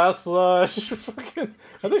has a Tesla. I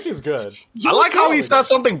think she's good. I like how he says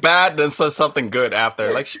something bad, then says something good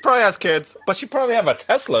after. Like she probably has kids, but she probably have a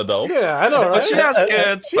Tesla though. Yeah, I know, right? But she has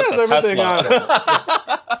kids. She but has the everything Tesla. on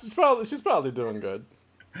her. She's probably doing good.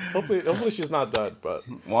 Hopefully she's not dead, but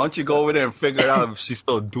Why don't you go over there and figure out if she's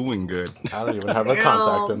still doing good? I don't even have her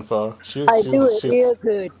contact info. I do it real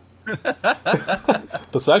good.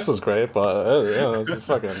 The sex was great, but it's just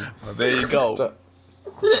fucking. Well, there you go.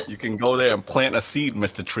 You can go there and plant a seed,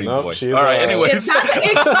 Mr. Tree Nope, Boy. she's, All right, anyways. It's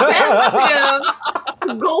expensive.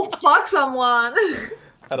 Go fuck someone.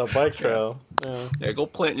 At a bike trail. Yeah, go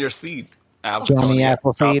plant your seed. Johnny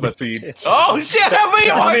Appleseed. Oh shit!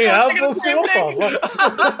 Johnny Appleseed.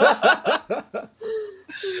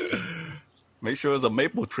 Make sure it's a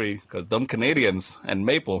maple tree, because them Canadians and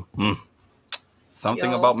maple. Something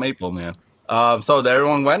Yo. about maple, man. So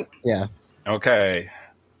everyone went? Yeah. Okay.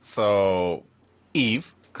 So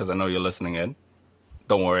Eve, because I know you're listening in.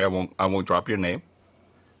 Don't worry, I won't drop your name.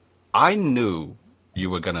 I knew you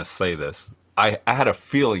were gonna say this. I had a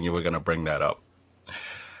feeling you were gonna bring that up.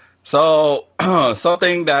 So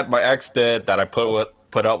something that my ex did that I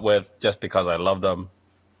put up with just because I love them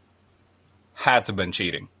had to been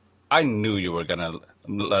cheating. I knew you were gonna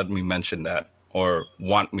let me mention that or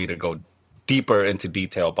want me to go deeper into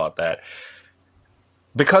detail about that,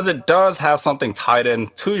 because it does have something tied in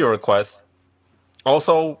to your request.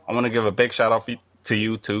 Also, I want to give a big shout out to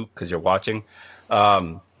you too, because you're watching,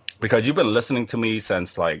 because you've been listening to me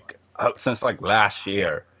since last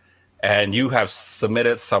year. And you have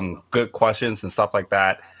submitted some good questions and stuff like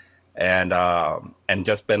that, and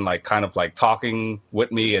just been like kind of like talking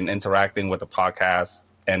with me and interacting with the podcast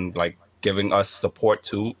and like giving us support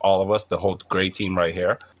to all of us, the whole great team right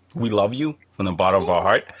here. We love you from the bottom of our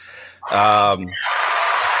heart.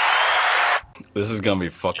 This is gonna be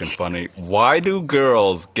fucking funny. Why do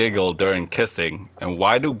girls giggle during kissing, and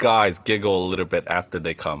why do guys giggle a little bit after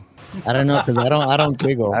they come? I don't know because I don't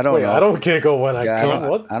giggle. I don't Wait, know. I don't giggle when I Yeah, come.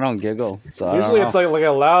 What? I don't giggle. So I Usually don't it's know. like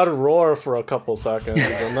a loud roar for a couple seconds,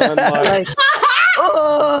 and then like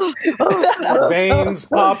veins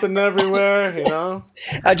popping everywhere. You know?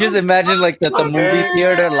 I just imagine like the movie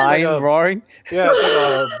theater lion a- roaring. Yeah, it's like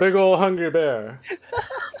a big old hungry bear.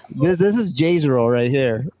 This is Jay's role right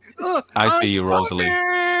here. I see you, Rosalie.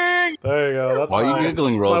 There you go. That's Why are my, you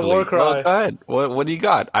giggling, that's my Rosalie? war cry. Well, go ahead. What do you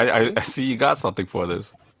got? I see you got something for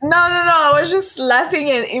this. No. I was just laughing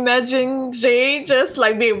and imagining Jay just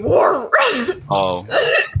like being war. Oh.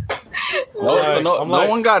 Like, No I'm like,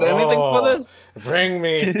 one got anything for this? Bring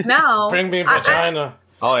me No, vagina.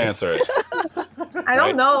 I'll answer it. I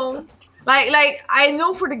don't know. Like I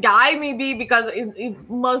know for the guy maybe because it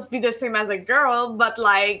must be the same as a girl, but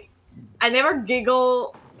like I never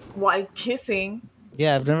giggle while kissing.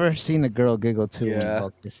 Yeah, I've never seen a girl giggle too Yeah.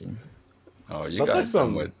 while kissing. Oh, you That's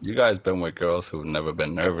guys been with girls who've never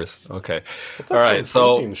been nervous. Okay. That's All like right.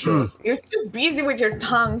 some So preteen shit. You're too busy with your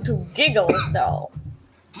tongue to giggle though.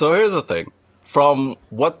 So here's the thing. From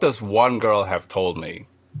what this one girl have told me,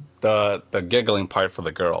 the giggling part for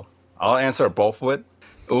the girl, I'll answer both with.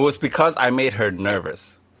 It was because I made her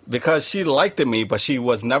nervous. Because she liked me, but she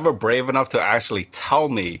was never brave enough to actually tell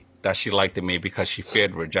me that she liked me because she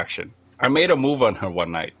feared rejection. I made a move on her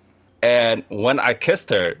one night. And when I kissed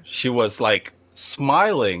her, she was like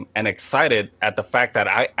smiling and excited at the fact that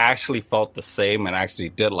I actually felt the same and actually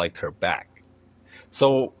did like her back.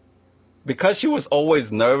 So because she was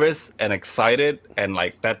always nervous and excited and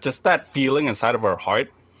like that, just that feeling inside of her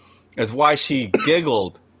heart is why she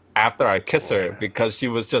giggled after I kissed her, because she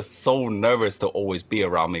was just so nervous to always be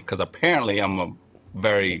around me, because apparently I'm a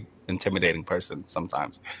very intimidating person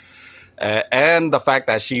sometimes. And the fact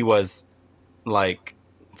that she was like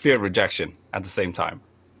feared rejection at the same time.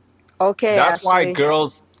 Okay, That's why Ashley.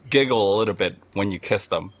 girls giggle a little bit when you kiss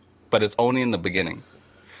them, but it's only in the beginning.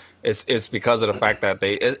 It's because of the fact that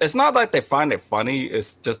it's not like they find it funny.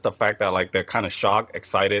 It's just the fact that like they're kind of shocked,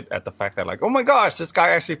 excited at the fact that like, oh my gosh, this guy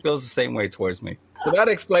actually feels the same way towards me. So that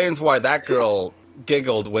explains why that girl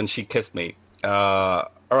giggled when she kissed me. All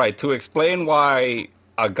right, to explain why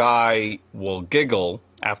a guy will giggle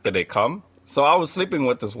after they come. So I was sleeping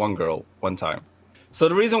with this one girl one time. So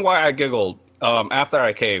the reason why I giggled after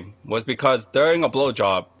I came was because during a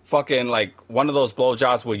blowjob, fucking like one of those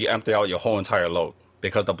blowjobs where you empty out your whole entire load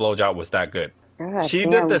because the blowjob was that good. God She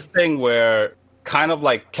damn. did this thing where kind of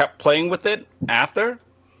like kept playing with it after.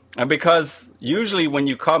 And because usually when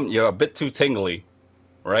you come, you're a bit too tingly,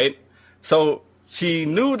 right? So she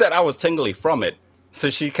knew that I was tingly from it. So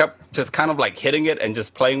she kept just kind of like hitting it and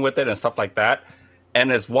just playing with it and stuff like that.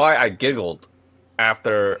 And it's why I giggled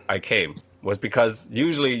after I came, was because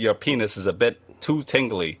usually your penis is a bit too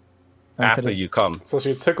tingly after Sensitive. you come. So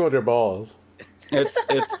she tickled your balls. It's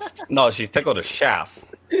no, she tickled a shaft.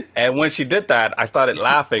 And when she did that, I started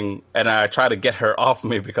laughing and I tried to get her off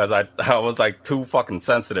me because I was like too fucking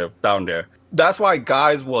sensitive down there. That's why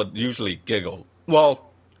guys would usually giggle.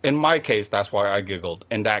 Well, in my case, that's why I giggled.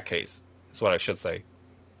 In that case, that's what I should say.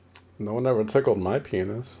 No one ever tickled my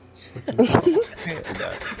penis.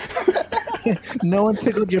 No one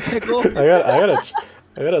tickled your pickle. I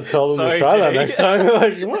gotta tell them to Sorry, try that Jay. next time.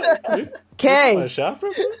 Like, you want? Can you tickle my Okay. shaft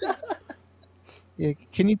real quick? Yeah,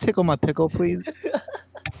 can you tickle my pickle, please?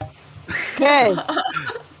 Okay.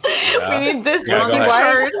 We need this Yeah, on go the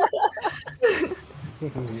ahead. card.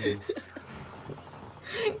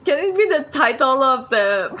 Can it be the title of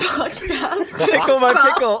the podcast? Tickle my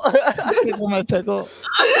pickle. Tickle my pickle.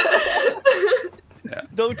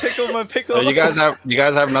 Don't tickle my pickle. So you guys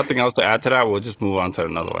have nothing else to add to that? We'll just move on to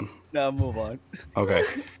another one. Now move on. Okay.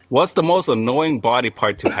 What's the most annoying body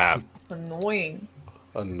part to have? Annoying.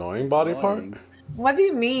 Annoying body part? What do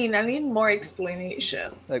you mean? I need more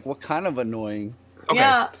explanation. Like what kind of annoying? Okay.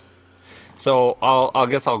 Yeah. So I'll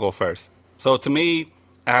guess I'll go first. So to me,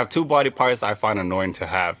 I have two body parts I find annoying to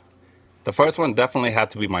have. The first one definitely had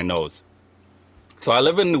to be my nose. So I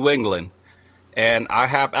live in New England, and I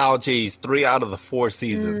have allergies 3 out of the 4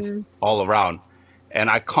 seasons all around. And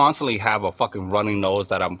I constantly have a fucking running nose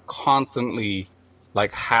that I'm constantly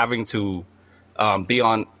like having to be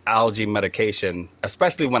on allergy medication,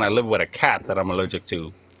 especially when I live with a cat that I'm allergic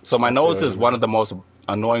to. So my nose is one of the most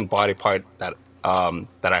annoying body part that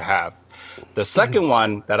I have. The second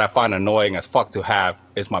one that I find annoying as fuck to have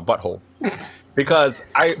is my butthole, because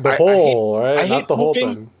The hole, right? I hate Not the whole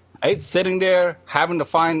pooping. thing. I hate sitting there having to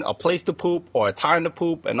find a place to poop or a time to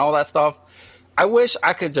poop and all that stuff. I wish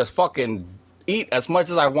I could just fucking eat as much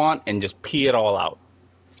as I want and just pee it all out.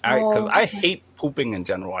 Because I hate pooping in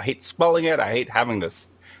general. I hate smelling it. I hate having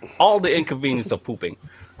all the inconvenience of pooping.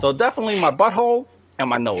 So definitely my butthole and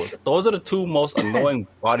my nose. Those are the two most annoying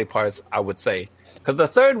body parts, I would say. Because the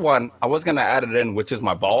third one, I was going to add it in, which is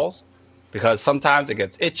my balls. Because sometimes it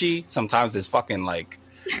gets itchy. Sometimes it's fucking like,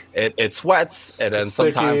 it sweats. And then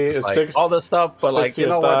sometimes it's like all this stuff. But like, you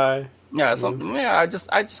know what? Yeah, I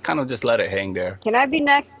just kind of just let it hang there. Can I be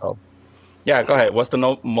next? So, yeah, go ahead. What's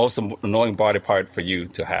the most annoying body part for you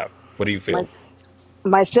to have? What do you feel?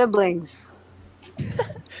 My siblings.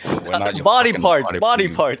 Body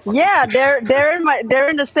parts. Yeah, they're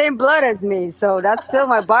in the same blood as me, so that's still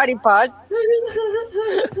my body part.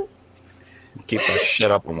 Keep that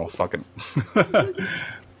shit up and we'll fucking.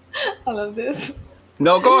 I love this.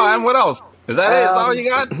 No, go on. What else? Is that it? Is that all you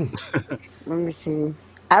got? Let me see.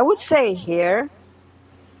 I would say hair.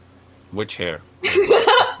 Which hair?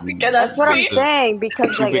 That's what I'm saying,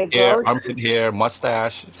 because like it hair, goes. armpit hair,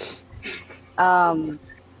 mustache. I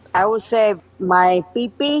would say my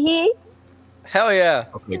pee-pee. Hell yeah.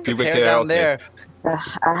 Okay, pubic hair hair down there.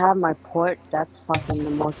 I have my port. That's fucking the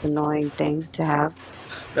most annoying thing to have.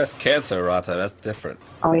 That's cancer, Rata. That's different.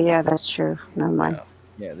 Oh yeah, that's true. Never mind.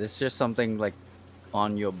 Yeah, this is just something like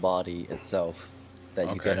on your body itself that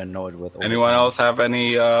you get annoyed with. Anyone else have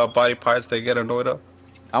any body parts they get annoyed of?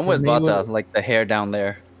 I'm with Vata, like the hair down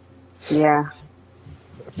there. Yeah.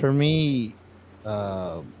 For me,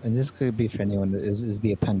 and this could be for anyone, is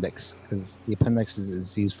the appendix, because the appendix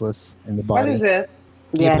is useless in the body. What is it?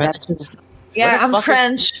 The Yeah, appendix that's Yeah, I'm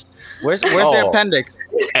French. Where's the appendix?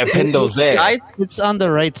 Appendix. It's on the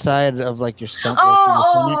right side of like your stomach.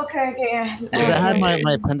 Okay. Yeah. Because I had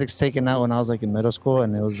my appendix taken out when I was like in middle school,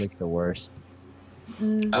 and it was like the worst.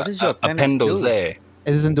 What is your appendix? It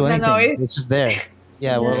doesn't do anything. No, it's just there.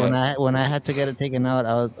 Yeah, well, when I had to get it taken out,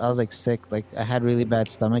 I was like sick. Like I had really bad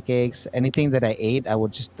stomach aches. Anything that I ate, I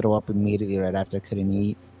would just throw up immediately right after. I couldn't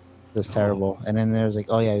eat. It was terrible. And then there was like,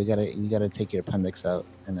 oh yeah, you gotta take your appendix out.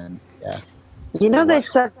 And then You know they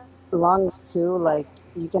suck lungs too. Like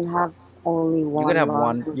you can have only one. You could have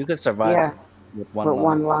lung. one. You could survive with one. With lung.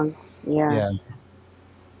 one lungs. Yeah.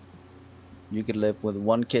 You could live with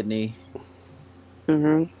one kidney.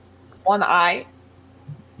 Mhm. One eye.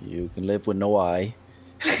 You can live with no eye.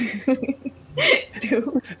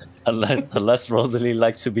 Dude. Unless Rosalie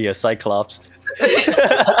likes to be a cyclops.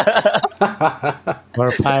 or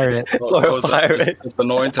a pirate. It's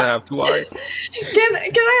annoying to have two eyes. Can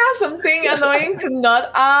I have something annoying to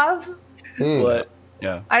not have? What?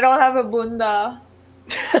 Yeah. I don't have a bunda.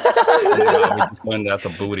 That's a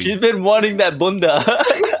booty. She's been wanting that bunda.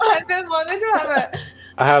 I've been wanting to have it.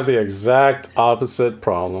 I have the exact opposite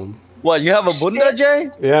problem. What, you have a bunda, Jay?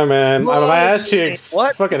 Yeah, man. My ass cheeks.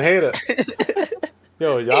 What? Fucking hate it.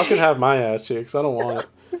 Yo, y'all can have my ass cheeks. I don't want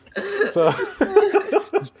it. So,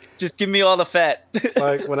 just give me all the fat.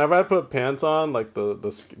 like, whenever I put pants on, like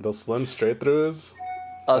the slim straight throughs.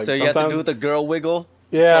 Oh, like, so you have to do the girl wiggle?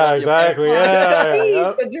 Yeah, exactly. Yeah.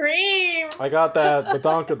 Yep. The dream. I got that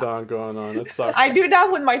badonkadonk going on. It sucks. I do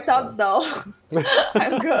that with my tubs though.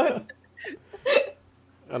 I'm good.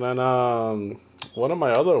 And then one of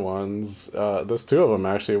my other ones, there's two of them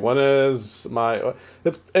actually. One is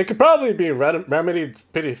it could probably be remedied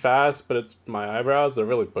pretty fast, but it's my eyebrows. They're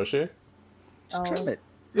really bushy. Just trim it.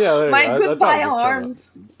 Yeah, there My you go. goodbye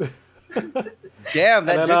arms. Damn,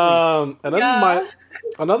 that and then my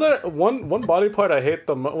another one body part I hate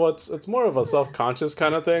the most. Well, it's more of a self-conscious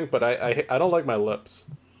kind of thing, but I don't like my lips.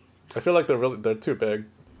 I feel like they're too big.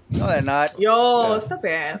 No, they're not. Yo, stop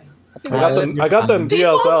it. I got them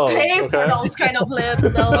People DSLs. pay for Okay. those kind of lips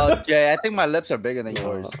though. Okay, I think my lips are bigger than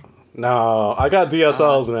yours. No, I got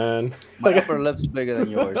DSLs, man. My upper lip's bigger than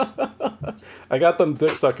yours. I got them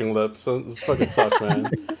dick sucking lips. So this fucking sucks, man.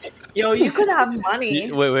 Yo, you could have money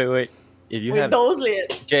Wait. If you with have those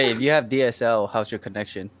lips. Jay, if you have DSL, how's your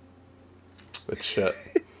connection? It's shit.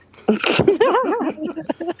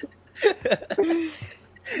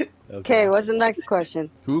 Okay, what's the next question?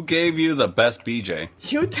 Who gave you the best BJ?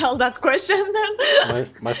 You tell that question then.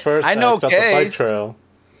 My first I know ex at the bike Case. trail.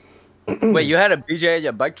 Wait, you had a BJ at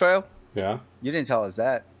your bike trail? Yeah. You didn't tell us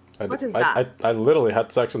that. What is that? I literally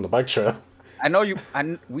had sex on the bike trail. I know you.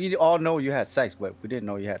 We all know you had sex, but we didn't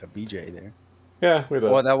know you had a BJ there. Yeah, we did.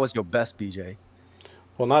 Or that was your best BJ.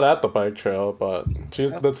 Well, not at the bike trail, but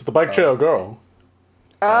that's the bike trail girl.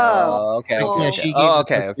 Oh. Okay. Oh. Yeah, she gave Oh, the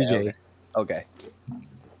okay, best okay, BJ. okay.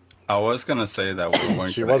 I was gonna say that we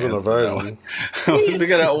weren't. She gonna wasn't a answer that virgin. one. I was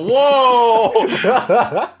gonna.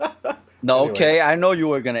 Whoa! No, Anyway. okay. I know you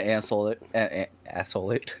were gonna asshole it.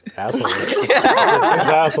 Asshole it. Asshole. It's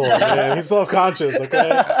asshole, man. He's self-conscious,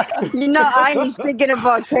 okay? You know, I was thinking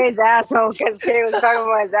about Kay's asshole because Kay was talking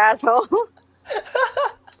about his asshole.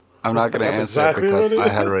 I'm not gonna That's answer exactly it what because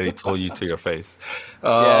it I had is. already told you to your face.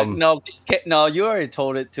 Yeah, no, you already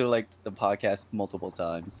told it to like the podcast multiple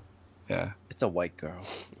times. Yeah. It's a white girl.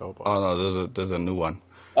 Oh, boy. Oh no, there's a new one.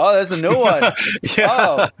 Oh, there's a new one. Yeah.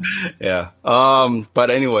 Oh, Yeah.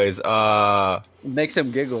 But anyways, makes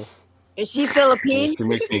him giggle. Is she Philippine? she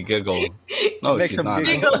makes me giggle. No, Makes she's him not.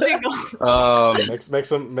 giggle. Jiggle.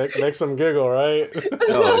 Makes them giggle, right?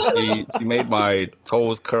 No, she made my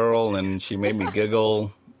toes curl and she made me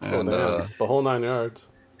giggle. Oh, And damn. The whole 9 yards.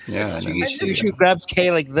 yeah, and then She grabs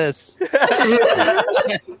Kay like this.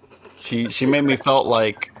 she made me felt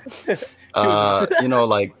like you know,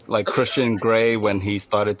 like Christian Grey when he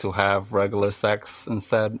started to have regular sex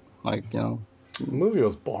instead. Like, you know. The movie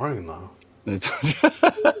was boring, though.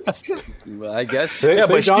 Well, I guess. Say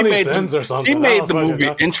but she Johnny made Sins or something. She I made don't the fucking movie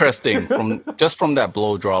know. interesting from that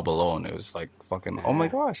blow job alone. It was like fucking, oh my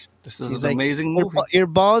gosh, this is He's an like, amazing your, movie. your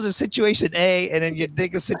balls are situation A, and then your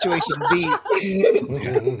dick is situation B.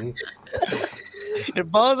 Your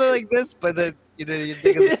balls are like this, but then your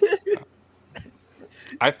dick is.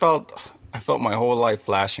 I felt my whole life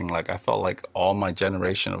flashing. Like I felt like all my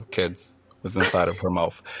generation of kids was inside of her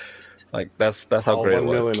mouth. Like that's how All great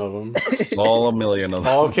 1 it was. million of them. All a million of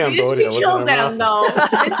them. All of Cambodia was Kill in her them, mouth.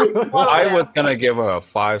 though. I was gonna give her a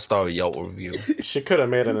 5-star Yelp review. She could have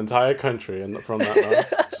made an entire country from that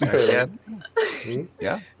mouth. She could Yeah, have.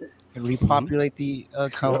 yeah. Repopulate the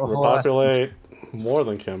whole Repopulate more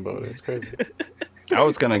than Cambodia. It's crazy. I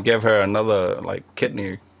was gonna give her another like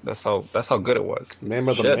kidney. That's how good it was. Name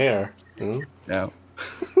of the Shit. mayor. Yeah.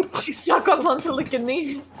 She suck up onto the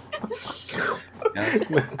kidney. Yeah.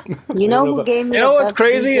 You know who gave me You know the what's best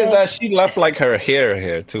crazy is BJ? that she left like her hair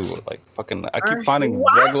here too. Like fucking, I keep finding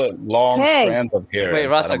What? regular long Hey. strands of hair. Wait,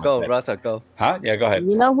 inside Rata, of my go. head. Rata, go. Huh? Yeah, go ahead.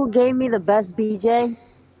 You know who gave me the best BJ?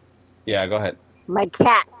 Yeah, go ahead. My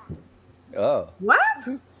cat. Oh, What?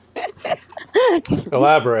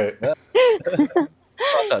 Elaborate.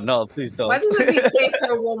 Rata, no, please don't. What does it be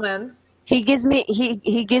for a woman? He gives me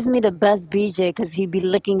the best BJ because he be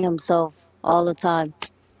licking himself all the time.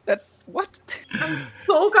 That what?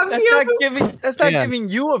 So confused. That's not Yeah. giving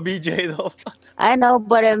you a BJ though. I know,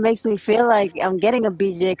 but it makes me feel like I'm getting a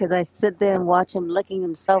BJ because I sit there and watch him licking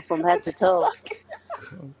himself from head to toe.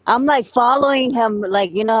 I'm like following him,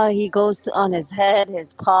 like, you know, he goes on his head,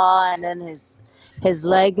 his paw, and then his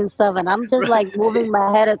leg and stuff, and I'm just like moving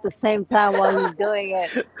my head at the same time while he's doing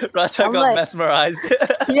it. Rata I'm got like- mesmerized.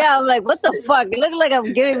 Yeah, I'm like, what the fuck? It looks like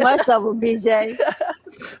I'm giving myself a BJ,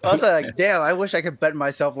 Rata like, damn, I wish I could bend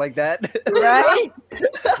myself like that. right?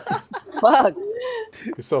 Fuck.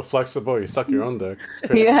 You're so flexible. You suck your own dick. It's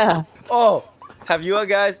crazy. Yeah. Oh, have you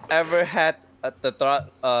guys ever had the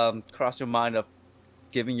thought cross your mind of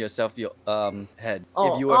giving yourself your head?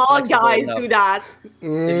 Oh, if you were all flexible guys enough. do that. If you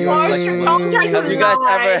were Why flexible should enough. don't try to Have you guys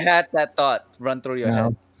lie? ever had that thought run through your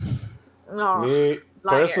head? No. Me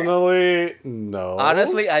Liar. personally, no.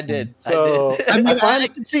 Honestly, I did. So I mean, I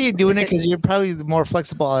can see you doing it because you're probably the more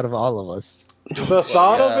flexible out of all of us. the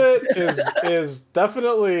thought of Yeah. it is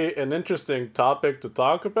definitely an interesting topic to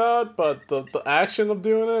talk about, but the action of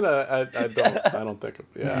doing it, I don't think.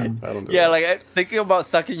 I don't do Yeah, it. like thinking about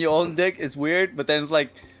sucking your own dick is weird, but then it's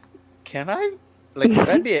like, can I? Like, would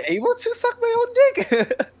I be able to suck my own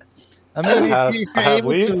dick? I mean, I have- if I you're have able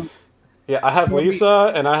Lee- to, Yeah, I have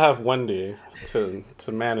Lisa and I have Wendy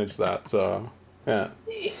to manage that. So yeah.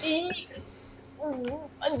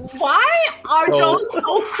 Why are So- those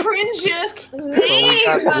so cringiest We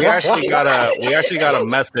names? actually got a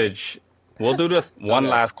message. We'll do this one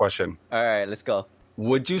last question. All right, let's go.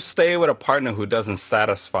 Would you stay with a partner who doesn't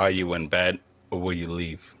satisfy you in bed, or will you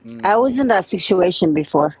leave? I was in that situation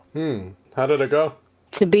before. How did it go?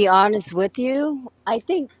 To be honest with you, I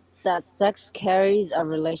think that sex carries a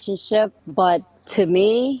relationship, but to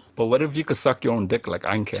me, But what if you could suck your own dick like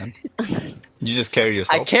I can? You just carry I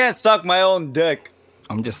yourself. can't suck my own dick.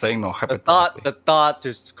 I'm just saying, no The hypothetically. thought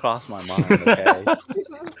just crossed my mind. Okay.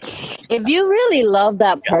 if you really love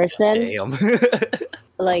that person, Damn.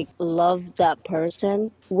 like love that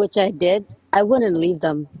person, which I did, I wouldn't leave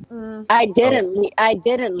them. I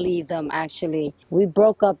didn't leave them actually. We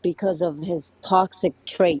broke up because of his toxic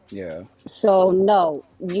trait. Yeah. So no,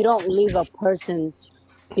 you don't leave a person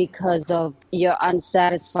because of you're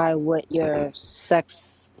unsatisfied with your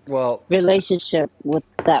sex Well, relationship with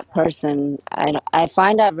that person. I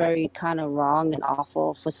find that very kind of wrong and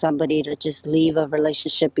awful for somebody to just leave a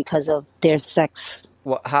relationship because of their sex.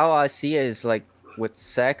 how I see it is like with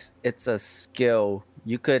sex, it's a skill.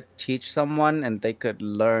 You could teach someone and they could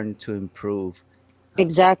learn to improve.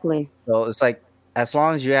 Exactly. So it's like as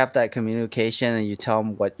long as you have that communication and you tell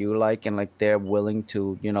them what you like and like they're willing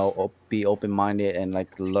to, be open minded and like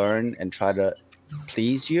learn and try to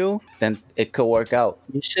please you, then it could work out.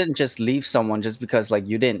 You shouldn't just leave someone just because like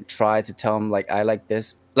you didn't try to tell them like I like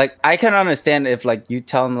this. Like I can understand if like you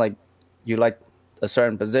tell them like you like a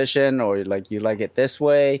certain position or like you like it this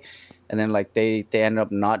way, and then like they end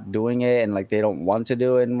up not doing it and like they don't want to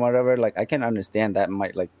do it and whatever. Like I can understand that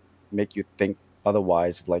might like make you think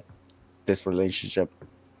otherwise, like this relationship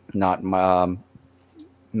not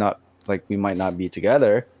like we might not be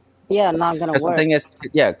together. Yeah, not gonna Because work.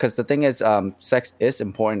 the thing is, sex is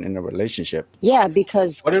important in a relationship. Yeah,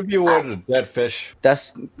 because What if you were a dead fish?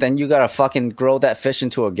 Then you gotta fucking grow that fish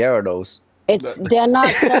into a Gyarados. they're not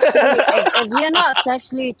sexually, if you're not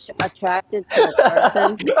sexually attracted to a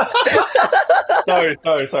person, Sorry.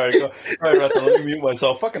 Go. Sorry, Rata, let me mute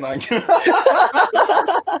myself. Fucking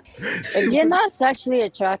if you're not sexually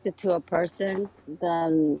attracted to a person,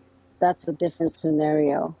 then that's a different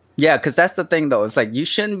scenario. Yeah, because that's the thing though. It's like you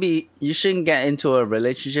shouldn't get into a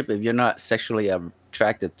relationship if you're not sexually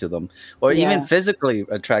attracted to them, or even Yeah. physically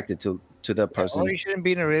attracted to the person. Or you shouldn't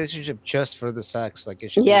be in a relationship just for the sex. Like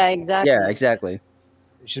it should. Yeah, exactly. Yeah, exactly.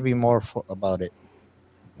 It should be more about it.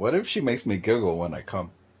 What if she makes me giggle when I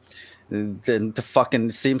come? Then the fucking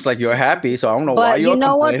seems like you're happy, so I don't know why But you're you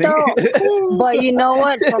know what complaining. though? But you know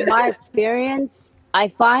what? From my experience, I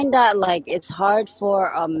find that like it's hard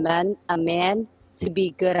for a man to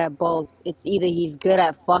be good at both. It's either he's good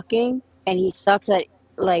at fucking and he sucks at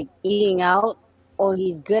like eating out, or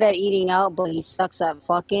he's good at eating out but he sucks at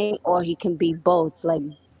fucking, or he can be both like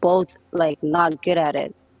not good at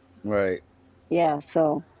it. Right. Yeah,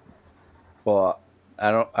 so Well, I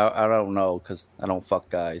don't know because I don't fuck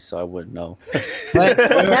guys, so I wouldn't know. But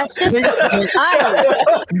that's just in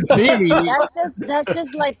theory, that's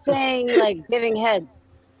just like saying like giving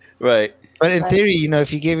heads. Right. but in theory,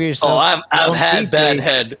 if you give yourself, Oh, I've your own had BJ, bad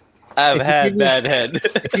head. I've If you had give me- bad head.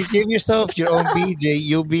 if you give yourself your own BJ,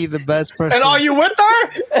 you'll be the best person. And are you with her?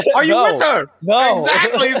 Are you No. with her? No.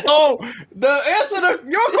 Exactly. So the answer to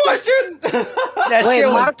your question, That Wait, shit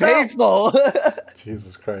was Marco? painful.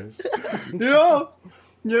 Jesus Christ. you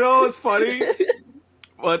know, it's funny.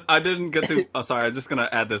 But I didn't get to. Oh, sorry. I'm just gonna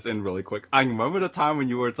add this in really quick. I remember the time when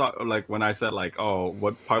you were talking, like when I said, like, oh,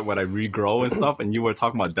 what part would I regrow and stuff, and you were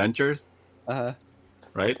talking about dentures, Uh-huh.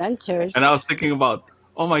 right? Dentures. And I was thinking about,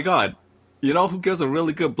 oh my god, you know who gives a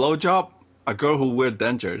really good blowjob? A girl who wears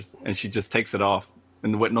dentures and she just takes it off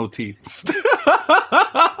and with no teeth.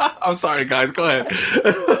 I'm sorry, guys. Go ahead.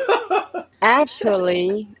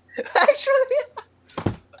 Actually,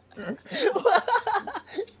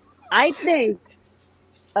 I think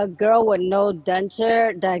a girl with no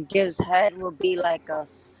denture that gives head would be like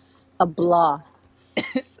a blah.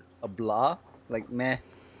 A blah? Like, meh.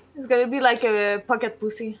 It's gonna be like a pocket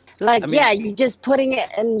pussy. Like, I mean- yeah, you're just putting it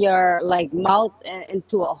in your like mouth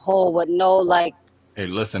into a hole with no like Hey,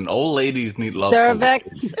 listen, old ladies need love.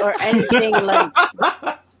 cervix or anything like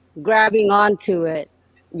grabbing onto it.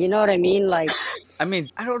 You know what I mean? Like, I mean,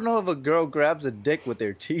 I don't know if a girl grabs a dick with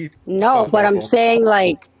their teeth. no, Sounds but I'm awful. saying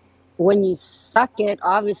like when you suck it,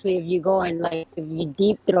 obviously if you go and like if you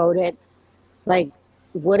deep throat it, like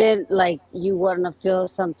wouldn't like you wouldn't feel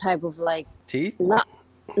some type of like Teeth?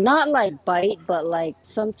 not like bite, but like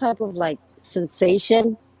some type of like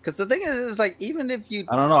sensation. Because the thing is like, even if you...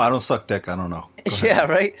 I don't know. I don't suck dick. I don't know. Go ahead. Yeah,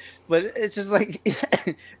 right? But it's just like...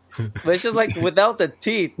 but it's just like without the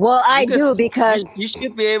teeth. Well, I Because do because you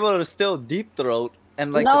should be able to still deep throat.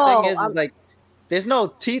 And like No, the thing is like, there's no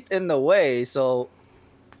teeth in the way, so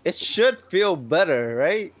it should feel better,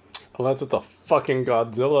 right? Unless it's a fucking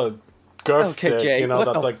Godzilla girth Okay, dick, Jay, what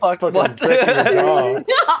that's the like fuck? fucking What? breaking your jaw.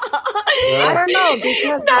 I don't know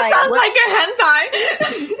because That like sounds what- like a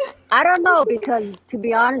hentai. I don't know because to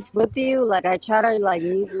be honest with you, like I try to like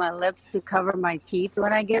use my lips to cover my teeth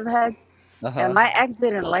when I give heads, Uh-huh. and my ex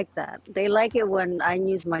didn't like that. They like it when I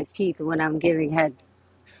use my teeth when I'm giving head.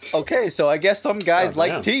 Okay, so I guess some guys God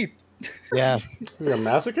like damn. teeth. Yeah. He's a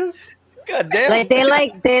masochist? God damn. Like they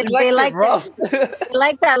like they He likes like it rough. they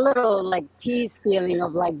like that little like tease feeling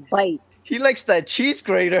of like bite. He likes that cheese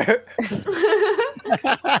grater.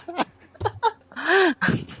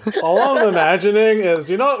 All I'm imagining is,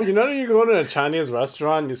 you know, you go to a Chinese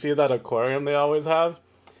restaurant, you see that aquarium they always have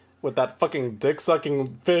with that fucking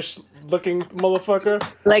dick-sucking fish-looking motherfucker.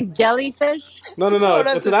 Like jellyfish. No, Oh,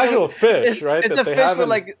 it's an actual fish, right? It's that a they fish have with in-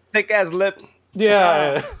 like thick ass lips.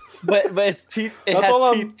 Yeah. but it's teeth. It That's has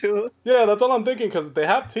all teeth too. Yeah, that's all I'm thinking, because they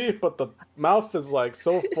have teeth, but the mouth is like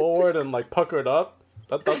so forward and like puckered up.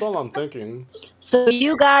 That's all I'm thinking. So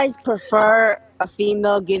you guys prefer a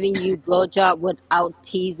female giving you blowjob without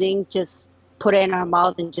teasing, just put it in her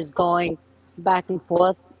mouth and just going back and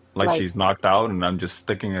forth? Like she's knocked out and I'm just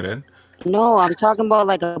sticking it in. No, I'm talking about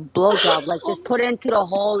like a blowjob. Like just put it into the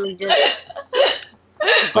hole and just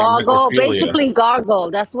gargle. necrophilia. Basically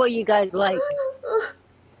gargle. That's what you guys like.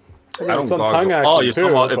 I don't some gargle. tongue Oh, action you're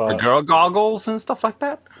too, talking about if the but- girl goggles and stuff like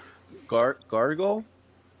that? Gargle.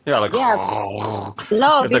 Yeah, like Yeah.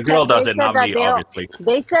 No, if the girl because does they it, said not that me, they don't. obviously.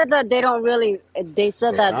 They said that they don't really. They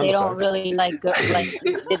said that sound they don't effects. really like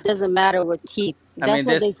it doesn't matter with teeth. That's I mean,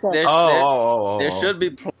 what they said. there should be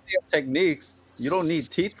plenty of techniques. You don't need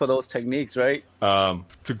teeth for those techniques, right?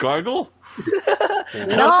 To gargle?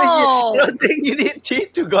 No. You don't think you need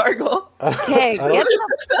teeth to gargle? Okay, I don't- get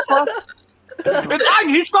the fuck. It's Ang,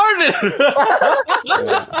 he started!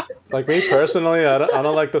 Yeah. Like me personally, I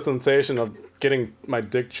don't like the sensation of getting my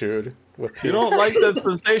dick chewed with teeth. You don't like the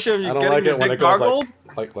sensation of I you don't getting like your it when dick it goes gargled?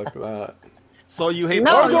 like that. So you hate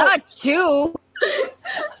No, gargle? not you.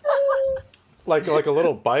 Like a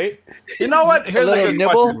little bite. You know what? Here's a little good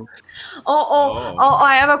nibble? question.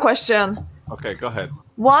 I have a question. Okay, go ahead.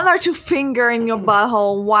 One or two finger in your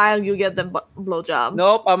butthole while you get the blowjob.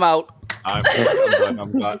 Nope, I'm out. I'm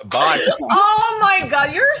done. Bye. Oh my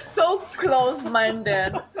god, you're so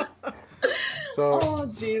close-minded. So Oh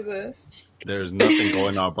Jesus. There's nothing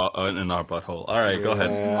going on in our butthole. All right, go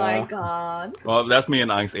ahead. yeah. My god. Well, that's me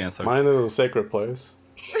and Ang's answer. Mine is a sacred place.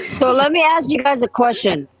 So let me ask you guys a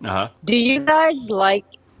question. Uh-huh. Do you guys like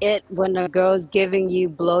it when a girl's giving you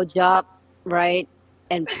blowjob, right,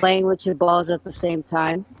 and playing with your balls at the same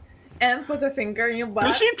time? And put a finger in your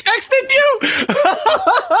butt. She texted you?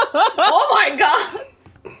 Oh my god.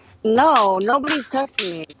 No, nobody's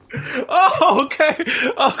texting me. Oh, okay.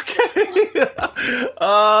 Okay.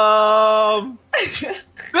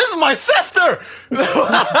 This is my sister.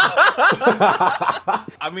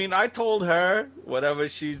 I mean, I told her whatever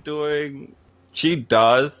she's doing, she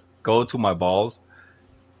does go to my balls.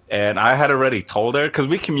 And I had already told her, because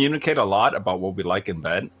we communicate a lot about what we like in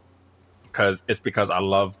bed. Because I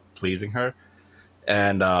love pleasing her.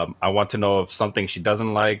 And I want to know if something she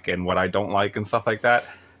doesn't like and what I don't like and stuff like that.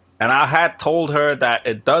 And I had told her that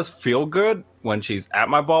it does feel good when she's at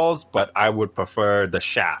my balls, but I would prefer the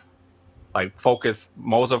shaft. Like, focus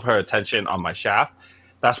most of her attention on my shaft.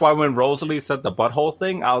 That's why when Rosalie said the butthole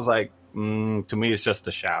thing, I was like, to me, it's just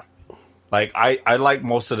the shaft. Like, I like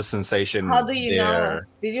most of the sensation. How do you know? there.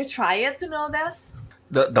 Did you try it to know this?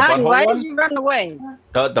 The Honey, butthole why one? did you run away?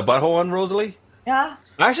 The butthole one, Rosalie? Yeah.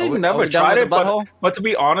 I actually Are we never done tried with it, the butthole? but to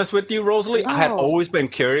be honest with you, Rosalie, I had No. always been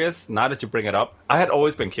curious. Now that you bring it up, I had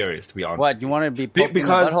always been curious, to be honest. What, you want to be poked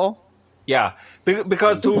because- in the butthole? Yeah,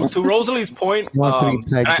 because to Rosalie's point, He wants to be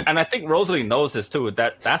pegged. and I think Rosalie knows this too.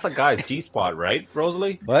 That's a guy's G spot, right,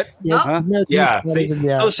 Rosalie? What? Yeah, Huh? no, Yeah. what is it?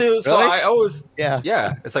 Yeah. So Really? I always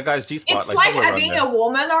Yeah. it's a guy's G spot. It's like somewhere around having there. a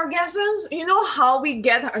woman orgasm. You know how we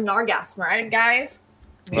get an orgasm, right, guys?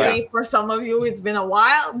 Maybe for some of you it's been a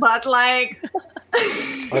while, but like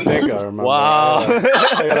I think I remember. Wow.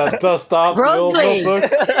 I gotta dust off the old Rosalie.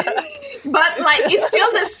 notebook. but like it's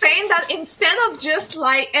still the same that instead of just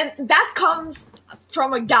like, and that comes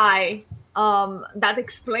from a guy that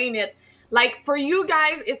explain it. Like for you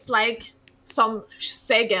guys, it's like some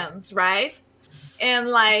seconds, right? And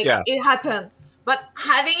like Yeah. it happened. But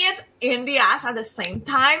having it in the ass at the same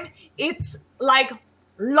time, it's like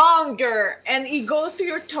longer and it goes to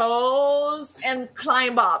your toes and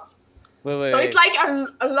climb up. Wait. So it's like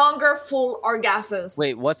a longer full orgasm.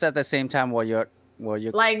 Wait, what's at the same time while you're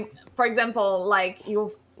Like for example, like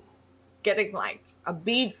you're getting like a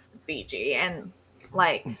BG and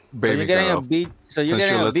like so Baby you're getting girl. a B so you're Since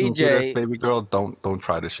getting you're a listening to this, BJ. baby girl, don't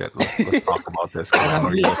try this shit. Let's talk about this. 'Cause I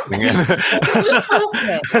know you're listening in.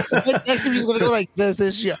 Next time she's gonna go like this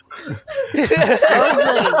shit.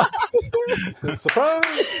 Rosalie,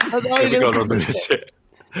 Surprise! Baby girl, don't do this shit.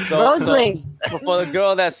 Rosalie, So for the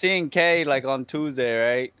girl that's seeing Kay like on Tuesday,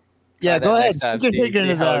 right? Yeah, That go ahead. next time, Stick your see- finger in see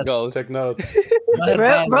his how it ass. goes. Take notes. Go ahead,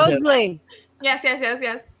 Bob. Rosalie. yes.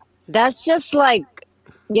 That's just like,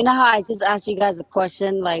 you know how I just asked you guys a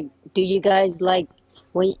question, like, do you guys like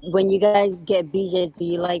when you guys get BJs,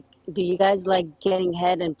 do you guys like getting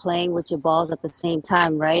head and playing with your balls at the same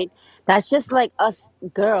time, right? That's just like us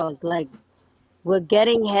girls, like we're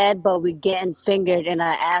getting head but we're getting fingered in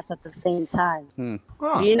our ass at the same time.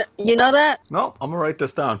 Huh. You know that? No, I'm gonna write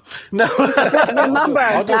this down. No. Remember,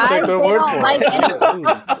 I'll just guys, take their they word don't for like it.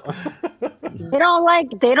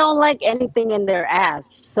 they don't like anything in their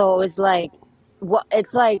ass. So it's like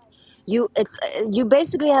you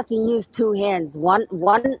basically have to use two hands. One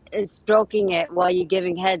is stroking it while you're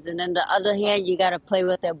giving heads, and then the other hand you gotta play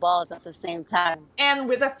with their balls at the same time. And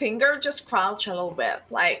with a finger, just crouch a little bit,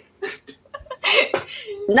 like.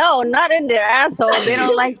 No, not in their asshole. They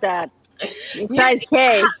don't like that. Size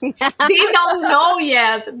K. They don't know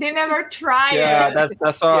yet. They never tried Yeah, it.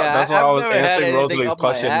 that's why I was answering Rosalie's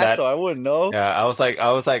question. That so I wouldn't know. yeah, I was like,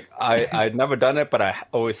 I'd never done it, but I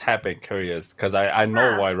always have been curious because I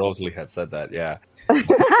know why Rosalie had said that. Yeah.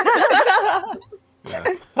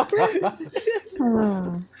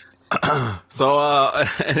 So,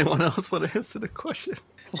 anyone else want to answer the question?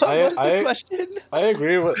 What's the question? I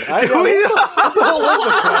agree with. What the hell was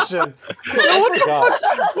the question? I forgot.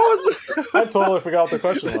 I totally forgot what the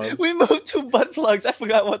question was. We moved to butt plugs. I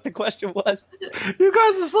forgot what the question was. You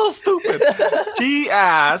guys are so stupid. She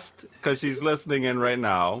asked, because she's listening in right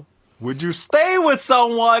now, would you stay with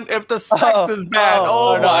someone if the sex is bad?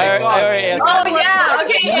 Oh, no, my I God. already answered Oh that. yeah,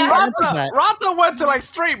 okay, yeah. Rata went to like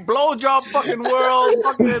straight blowjob fucking world.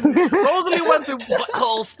 Rosalie went to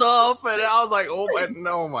butthole stuff. And I was like,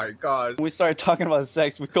 oh my God. When we start talking about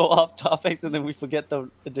sex, we go off topics and then we forget the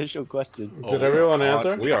initial question. Did everyone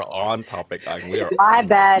answer? We are on topic. We are My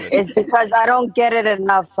bad. It's because I don't get it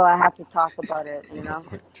enough, so I have to talk about it. You know.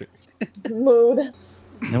 Mood.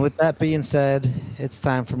 And with that being said, it's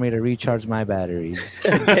time for me to recharge my batteries.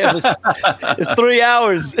 It's 3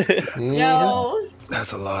 hours. Yo.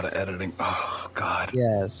 That's a lot of editing. Oh, God.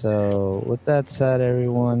 Yeah, so with that said,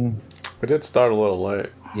 everyone, We did start a little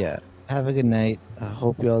late. yeah, have a good night. I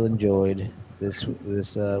hope you all enjoyed this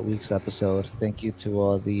week's episode. Thank you to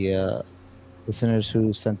all the listeners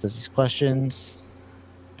who sent us these questions.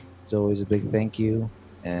 It's always a big thank you,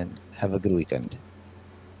 and have a good weekend.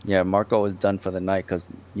 Yeah, Marco was done for the night because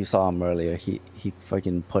you saw him earlier. He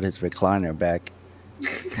fucking put his recliner back.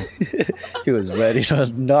 He was ready to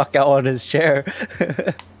knock out on his chair.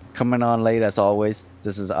 Coming on late as always.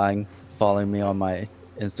 This is Aang. Following me on my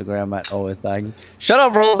Instagram at OSAng. Shut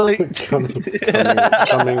up, Rosalie.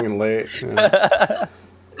 coming in late. Yeah.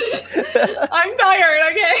 I'm tired,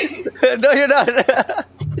 okay? No, you're not.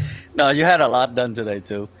 No, you had a lot done today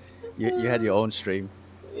too. You had your own stream.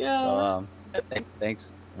 Yeah. So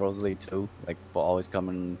thanks, Rosalie too, like for always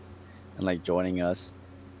coming and like joining us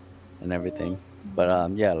and everything.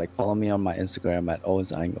 But yeah, like follow me on my Instagram at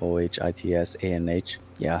OHITSANH, OHITSANH.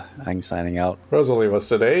 Yeah, I'm signing out. Rosalie, was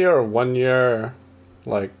today your 1 year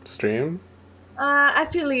stream?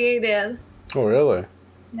 Affiliated. Oh really?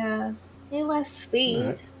 Yeah. It was sweet.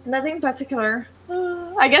 Alright. Nothing particular.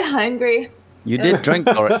 I get hungry. You did drink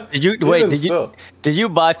already. Did you wait? Even still. Did you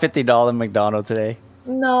buy $50 McDonald's today?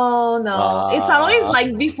 No. It's always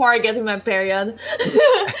like before I get to my period.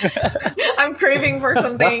 I'm craving for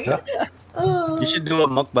something. You should do a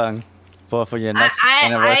mukbang for your next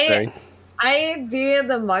anniversary. I did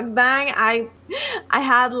the mukbang. I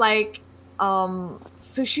had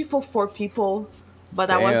sushi for 4 people, but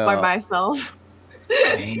I was by Damn. myself.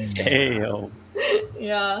 Damn.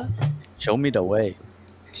 Yeah. Show me the way.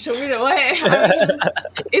 Show me the way. I mean,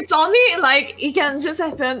 it's only it can just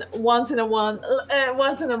happen once in a month,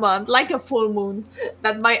 like a full moon,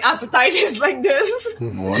 that my appetite is like this.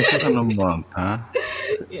 Once in a month, huh?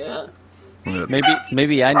 Yeah.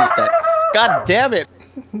 Maybe I need that. God damn it.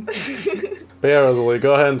 But yeah, Rosalie,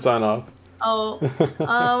 go ahead and sign off.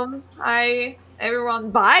 Hi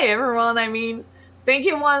everyone. Bye everyone. I mean, thank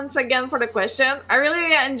you once again for the question. I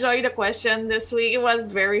really enjoyed the question this week. It was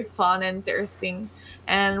very fun and interesting.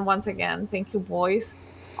 And once again, thank you, boys.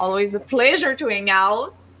 Always a pleasure to hang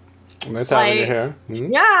out. Nice having you here.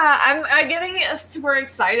 Hmm? Yeah, I'm getting super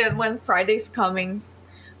excited when Friday's coming.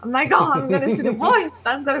 I'm like, oh, I'm gonna see the boys.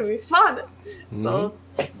 That's gonna be fun. So,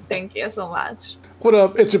 thank you so much. What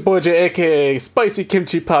up? It's your boy Jay, aka Spicy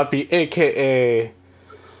Kimchi Poppy, aka.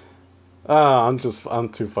 I'm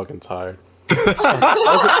too fucking tired. I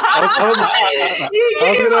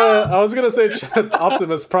was gonna say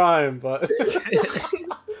Optimus Prime, but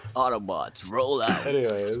Autobots, roll out.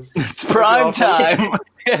 anyways, It's prime time.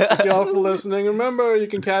 thank y'all for listening. Remember, you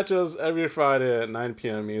can catch us every Friday at 9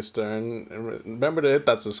 p.m. Eastern. And remember to hit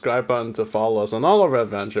that subscribe button to follow us on all of our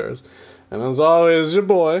adventures. And as always, your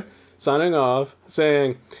boy signing off,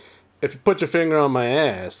 saying, "If you put your finger on my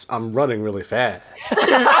ass, I'm running really fast."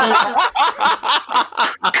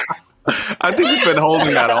 I think he's been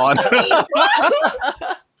holding that on.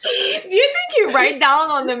 Do you think you write down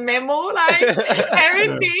on the memo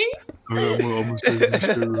everything?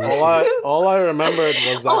 All I remembered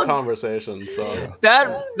was that conversation. So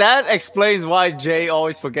That explains why Jay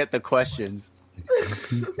always forget the questions.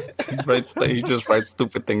 He just writes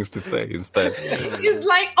stupid things to say instead. It's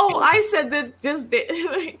like, oh, I said that this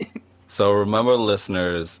day. So remember,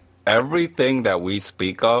 listeners, everything that we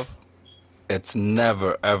speak of, it's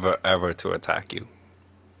never, ever, ever to attack you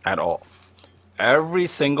at all. Every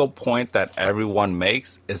single point that everyone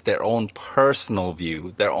makes is their own personal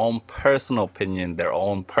view, their own personal opinion, their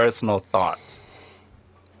own personal thoughts.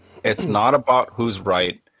 It's not about who's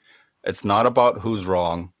right. It's not about who's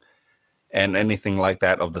wrong and anything like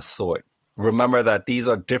that of the sort. Remember that these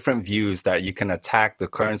are different views that you can attack the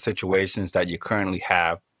current situations that you currently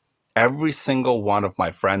have. Every single one of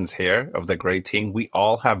my friends here of the great team, we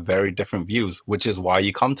all have very different views, which is why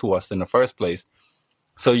you come to us in the first place.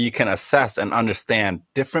 So you can assess and understand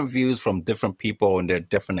different views from different people and their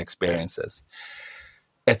different experiences.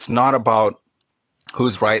 It's not about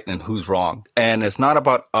who's right and who's wrong. And it's not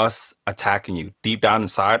about us attacking you. Deep down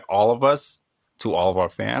inside, all of us, to all of our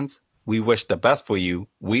fans, we wish the best for you.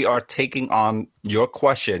 We are taking on your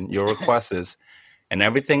question, your requests, and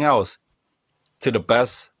everything else to the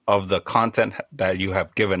best of the content that you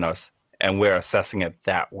have given us, and we're assessing it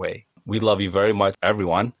that way. We love you very much,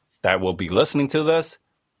 everyone that will be listening to this,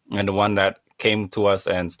 and the one that came to us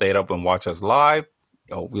and stayed up and watched us live.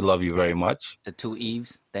 Oh, we love you very much. The two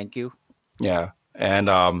Eves, thank you. Yeah, and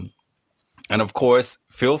of course,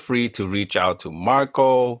 feel free to reach out to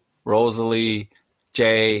Marco, Rosalie,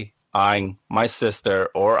 Jay, Aing, my sister,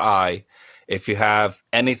 or I, if you have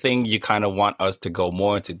anything you kind of want us to go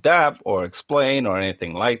more into depth or explain or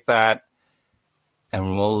anything like that. And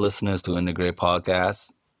remember, listeners to In the Gray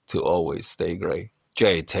Podcast, to always stay gray.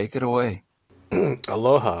 Jay, take it away.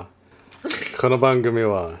 Aloha. この番組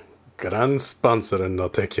はグランスポンサーの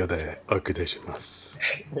提供でお送りします。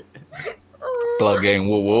Plug in,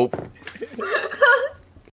 whoop whoop.